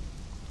right.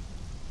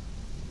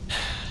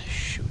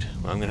 Shoot.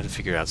 Well, I'm gonna have to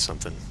figure out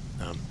something.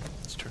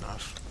 Let's turn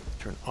off.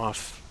 Turn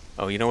off.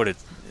 Oh, you know what?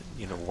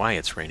 You know why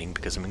it's raining?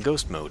 Because I'm in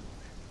ghost mode.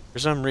 For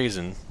some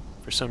reason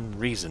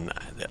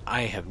that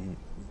I have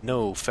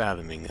no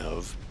fathoming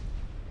of.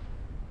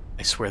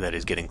 I swear that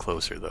is getting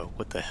closer, though.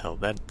 What the hell?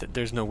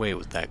 There's no way it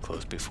was that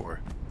close before.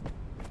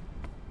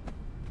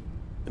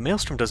 The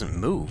maelstrom doesn't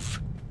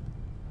move.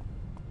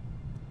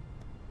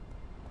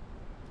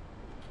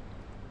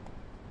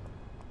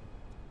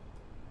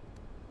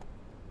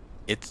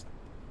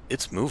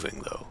 It's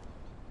moving, though.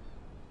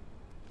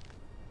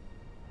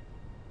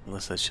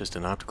 Unless that's just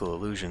an optical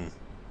illusion.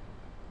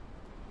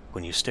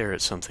 When you stare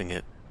at something,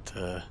 it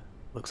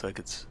looks like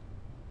it's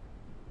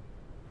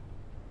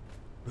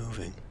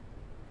moving.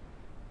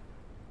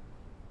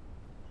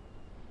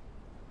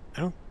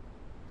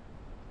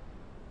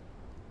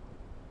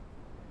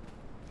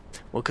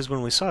 Well, because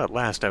when we saw it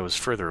last, I was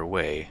further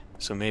away,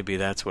 so maybe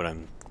that's what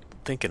I'm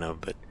thinking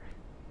of, but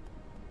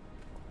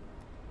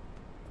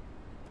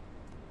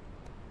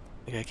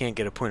like, I can't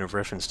get a point of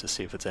reference to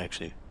see if it's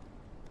actually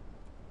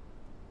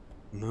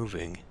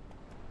moving.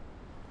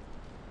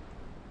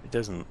 It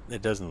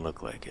doesn't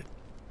look like it.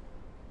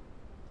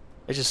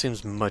 It just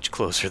seems much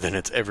closer than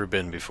it's ever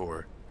been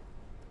before.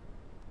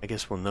 I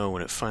guess we'll know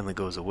when it finally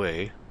goes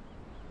away.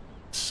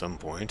 At some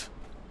point.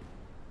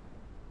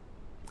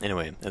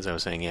 Anyway, as I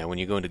was saying, yeah, when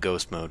you go into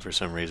ghost mode, for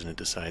some reason it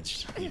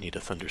decides you need a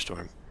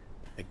thunderstorm.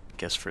 I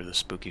guess for the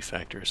spooky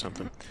factor or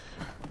something.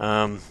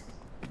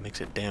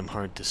 Makes it damn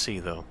hard to see,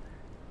 though.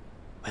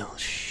 Well,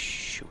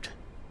 shoot.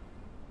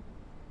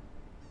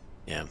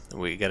 Yeah,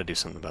 we gotta do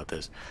something about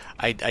this.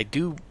 I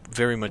do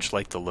very much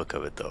like the look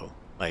of it, though.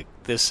 Like,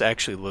 this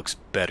actually looks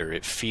better.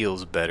 It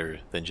feels better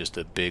than just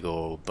a big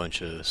old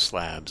bunch of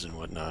slabs and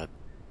whatnot.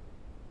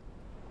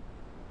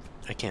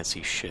 I can't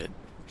see shit,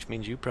 which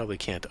means you probably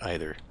can't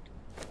either.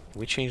 Can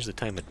we change the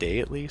time of day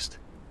at least?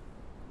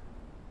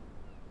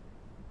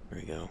 There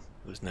we go.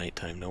 It was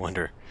nighttime, no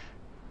wonder.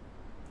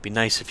 It'd be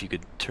nice if you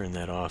could turn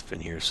that off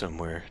in here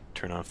somewhere.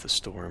 Turn off the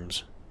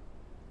storms.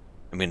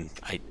 I mean,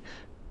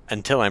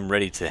 until I'm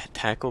ready to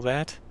tackle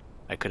that,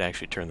 I could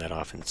actually turn that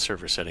off in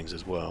server settings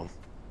as well.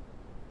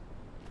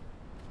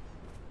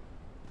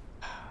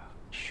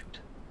 Shoot.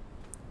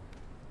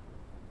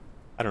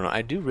 I don't know,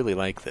 I do really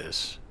like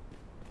this.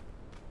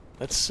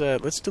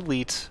 Let's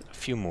delete a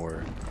few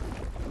more,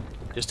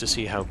 just to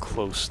see how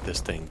close this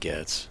thing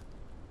gets.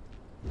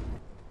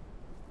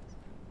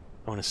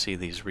 I want to see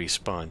these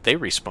respawn. They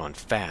respawn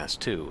fast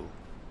too.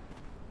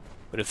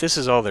 But if this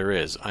is all there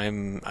is,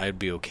 I'd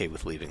be okay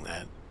with leaving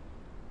that.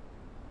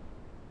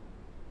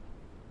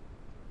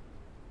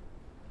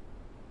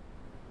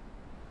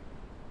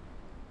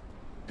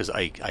 Because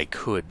I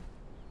could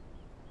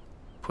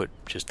put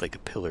just like a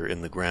pillar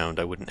in the ground.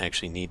 I wouldn't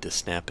actually need to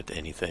snap it to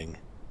anything.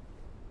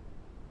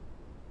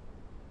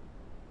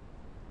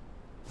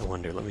 I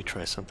wonder, let me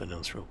try something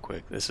else real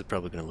quick. This is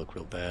probably going to look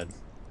real bad.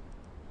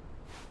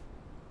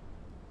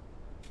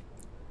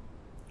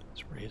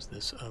 Let's raise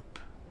this up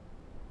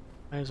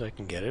high as I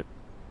can get it.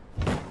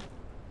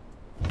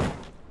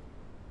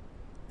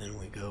 Then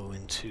we go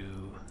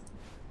into...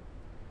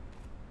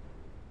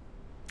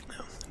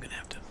 No, I'm going to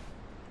have to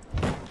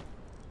put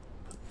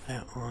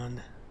that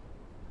on.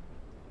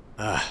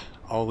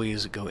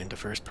 Always go into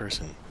first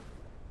person.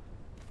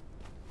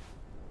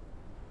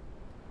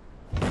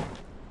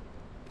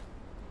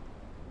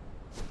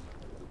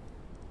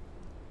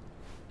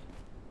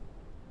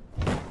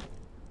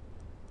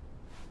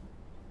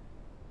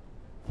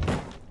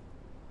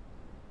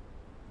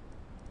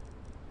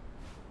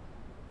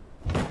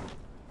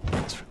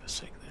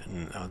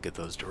 I'll get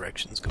those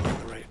directions going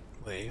the right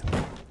way.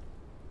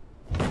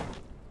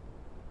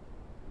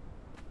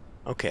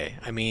 Okay,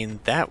 I mean,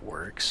 that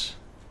works.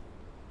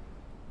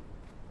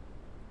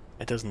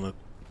 It doesn't look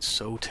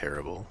so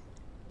terrible.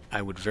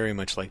 I would very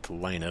much like to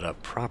line it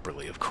up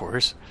properly, of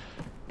course.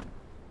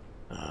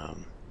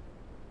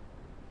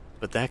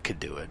 But that could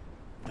do it.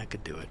 That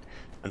could do it.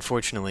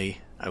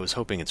 Unfortunately, I was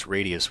hoping its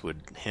radius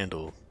would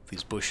handle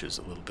these bushes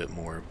a little bit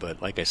more,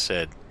 but like I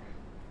said,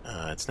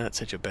 it's not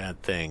such a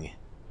bad thing.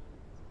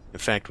 In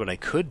fact, what I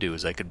could do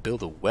is I could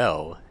build a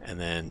well, and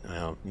then,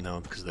 well, no,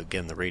 because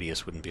again, the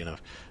radius wouldn't be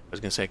enough. I was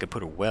going to say I could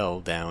put a well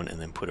down and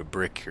then put a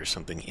brick or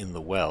something in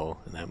the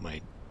well, and that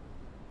might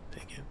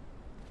take it.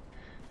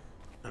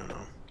 I don't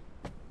know.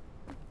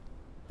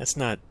 That's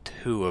not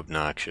too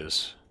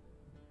obnoxious.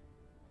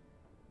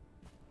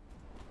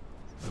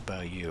 What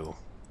about you?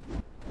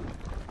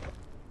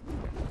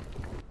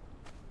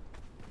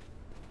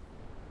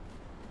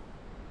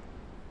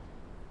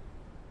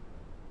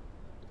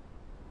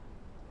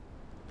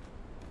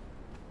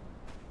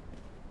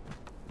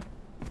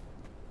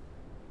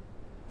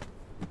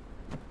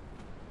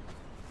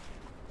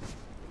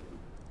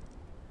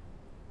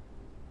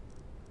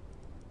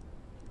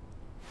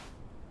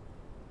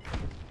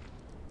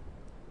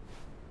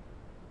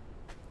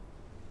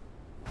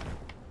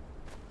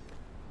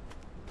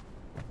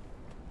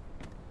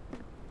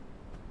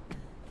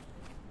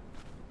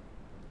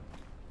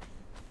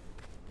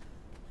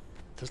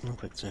 doesn't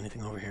look like there's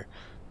anything over here.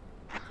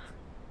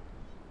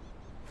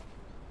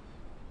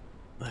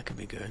 That could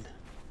be good.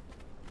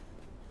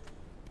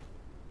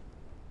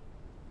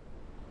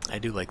 I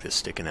do like this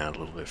sticking out a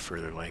little bit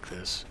further like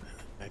this.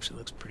 It actually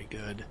looks pretty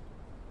good.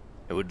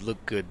 It would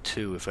look good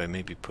too if I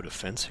maybe put a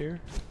fence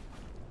here.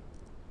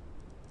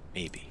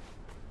 Maybe.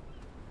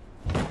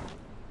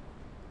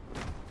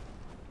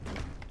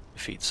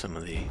 Defeat some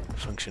of the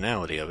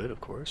functionality of it, of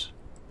course.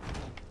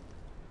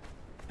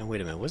 And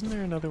wait a minute, wasn't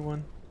there another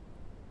one?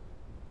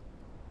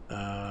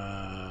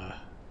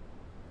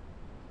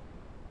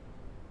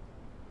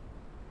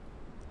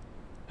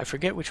 I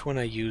forget which one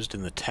I used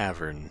in the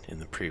tavern in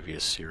the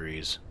previous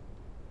series.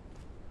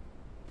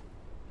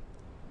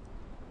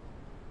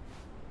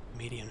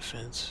 Median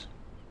fence.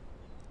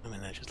 I mean,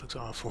 that just looks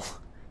awful.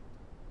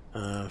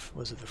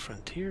 Was it the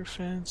frontier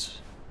fence?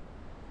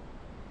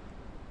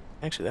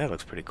 Actually, that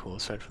looks pretty cool,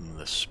 aside from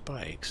the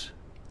spikes.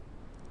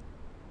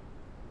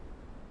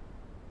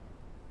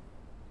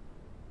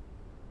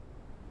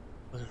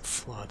 Wasn't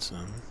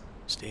flotsam.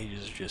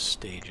 Stages are just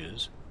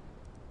stages.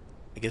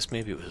 I guess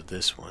maybe it was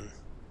this one.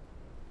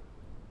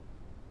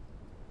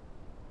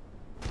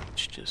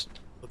 Which just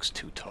looks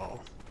too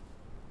tall.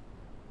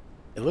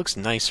 It looks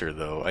nicer,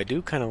 though. I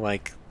do kind of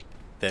like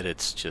that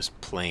it's just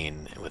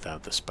plain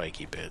without the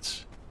spiky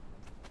bits.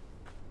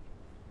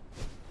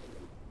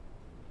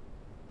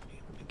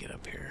 Let me get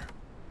up here.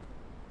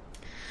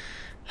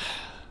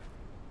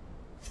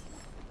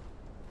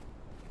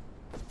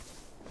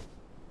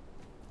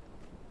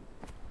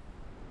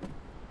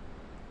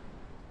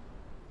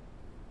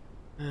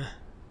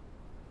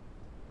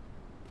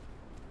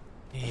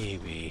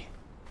 Maybe.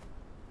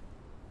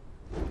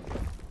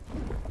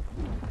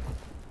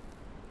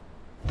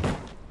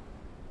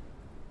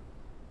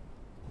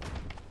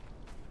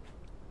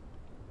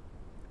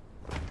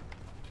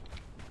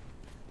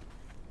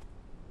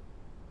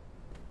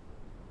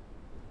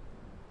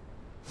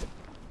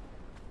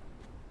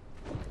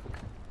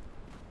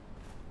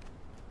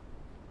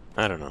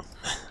 I don't know.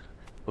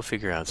 We'll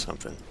figure out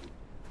something.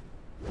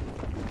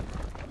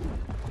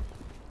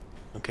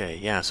 Okay,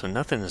 yeah, so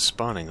nothing is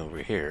spawning over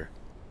here.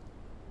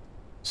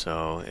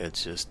 So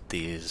it's just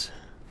these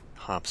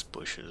hops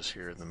bushes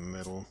here in the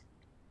middle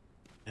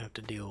I have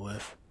to deal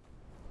with.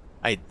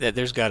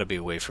 There's got to be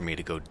a way for me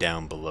to go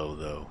down below,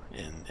 though,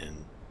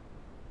 and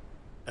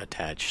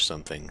attach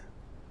something.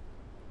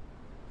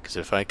 Because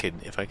if I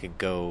could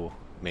go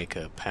make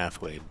a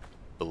pathway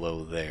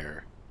below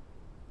there,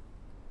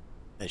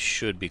 that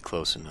should be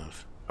close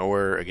enough.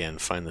 Or, again,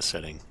 find the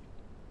setting.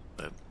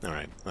 But,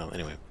 alright, well,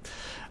 anyway.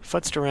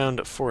 Futzed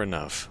around for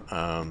enough.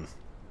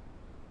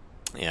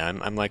 Yeah,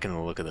 I'm liking the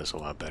look of this a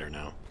lot better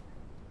now.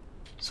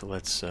 So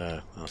let's,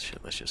 well, shit,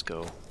 let's just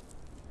go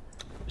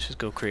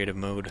creative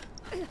mode.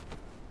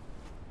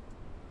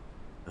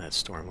 That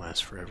storm lasts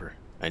forever.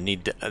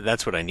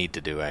 That's what I need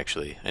to do,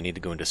 actually. I need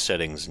to go into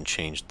settings and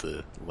change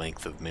the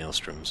length of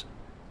maelstroms.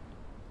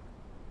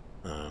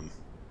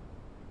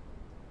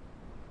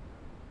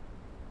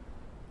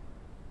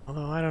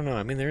 Although, I don't know,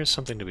 I mean, there is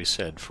something to be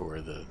said for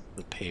the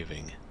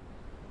paving.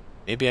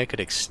 Maybe I could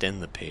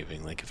extend the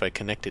paving, like if I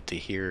connect it to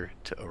here,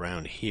 to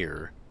around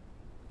here,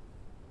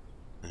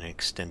 and I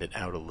extend it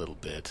out a little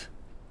bit,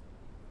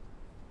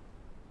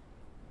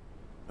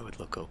 that would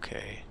look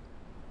okay.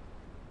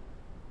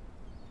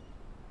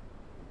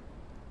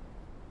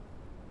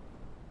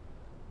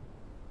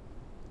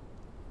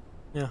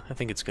 Yeah, I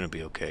think it's going to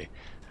be okay.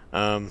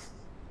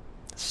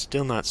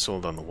 Still not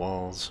sold on the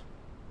walls,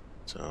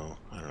 so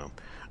I don't know.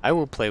 I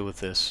will play with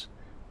this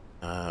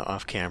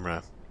off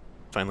camera,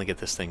 finally get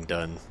this thing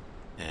done,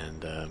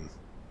 and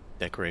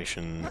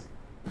decoration,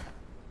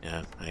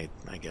 yeah,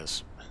 I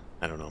guess,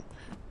 I don't know.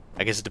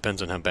 I guess it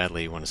depends on how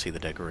badly you want to see the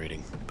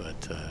decorating,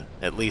 but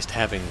at least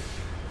having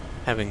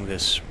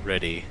this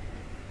ready.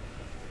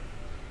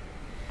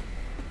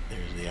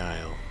 There's the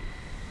aisle,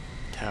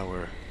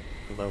 tower,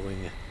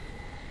 glowing.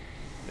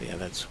 But yeah,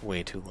 that's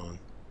way too long.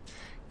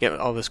 Get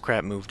all this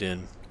crap moved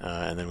in,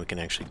 and then we can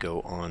actually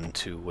go on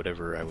to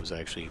whatever I was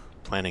actually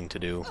planning to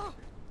do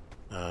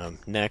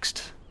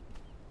next.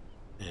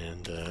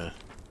 And I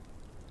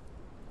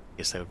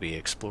guess that would be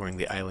exploring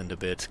the island a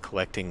bit,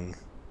 collecting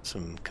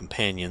some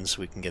companions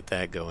so we can get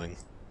that going.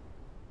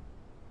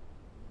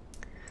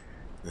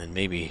 And then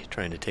maybe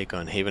trying to take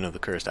on Haven of the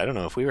Cursed. I don't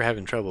know, if we were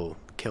having trouble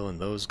killing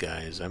those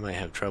guys, I might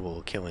have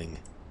trouble killing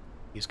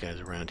these guys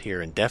around here,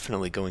 and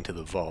definitely going to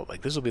the vault.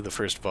 Like, this will be the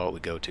first vault we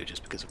go to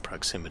just because of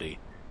proximity.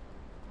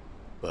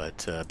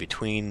 But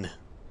between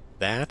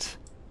that,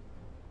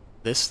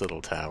 this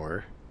little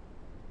tower,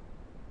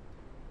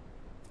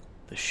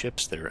 the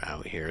ships that are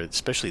out here,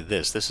 especially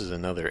this is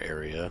another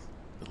area,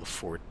 little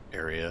fort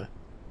area.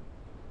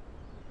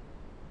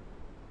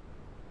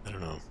 I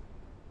don't know.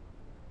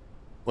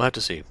 We'll have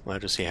to see. We'll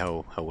have to see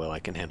how well I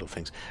can handle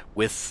things.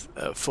 With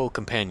full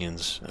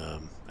companions,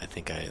 I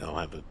think I'll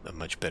have a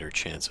much better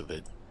chance of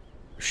it,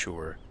 for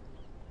sure.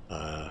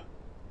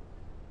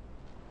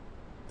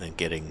 Than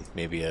getting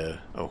maybe a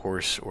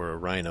horse or a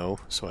rhino,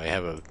 so I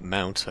have a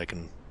mount, so I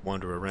can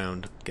wander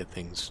around, get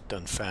things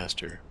done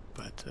faster.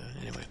 But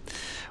anyway,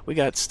 we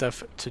got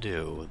stuff to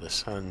do. The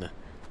sun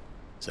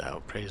is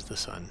out. Praise the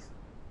sun.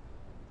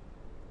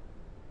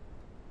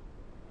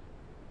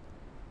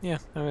 Yeah,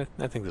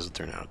 I think this will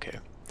turn out okay.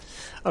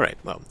 Alright,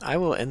 well, I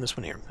will end this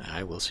one here.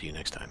 I will see you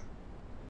next time.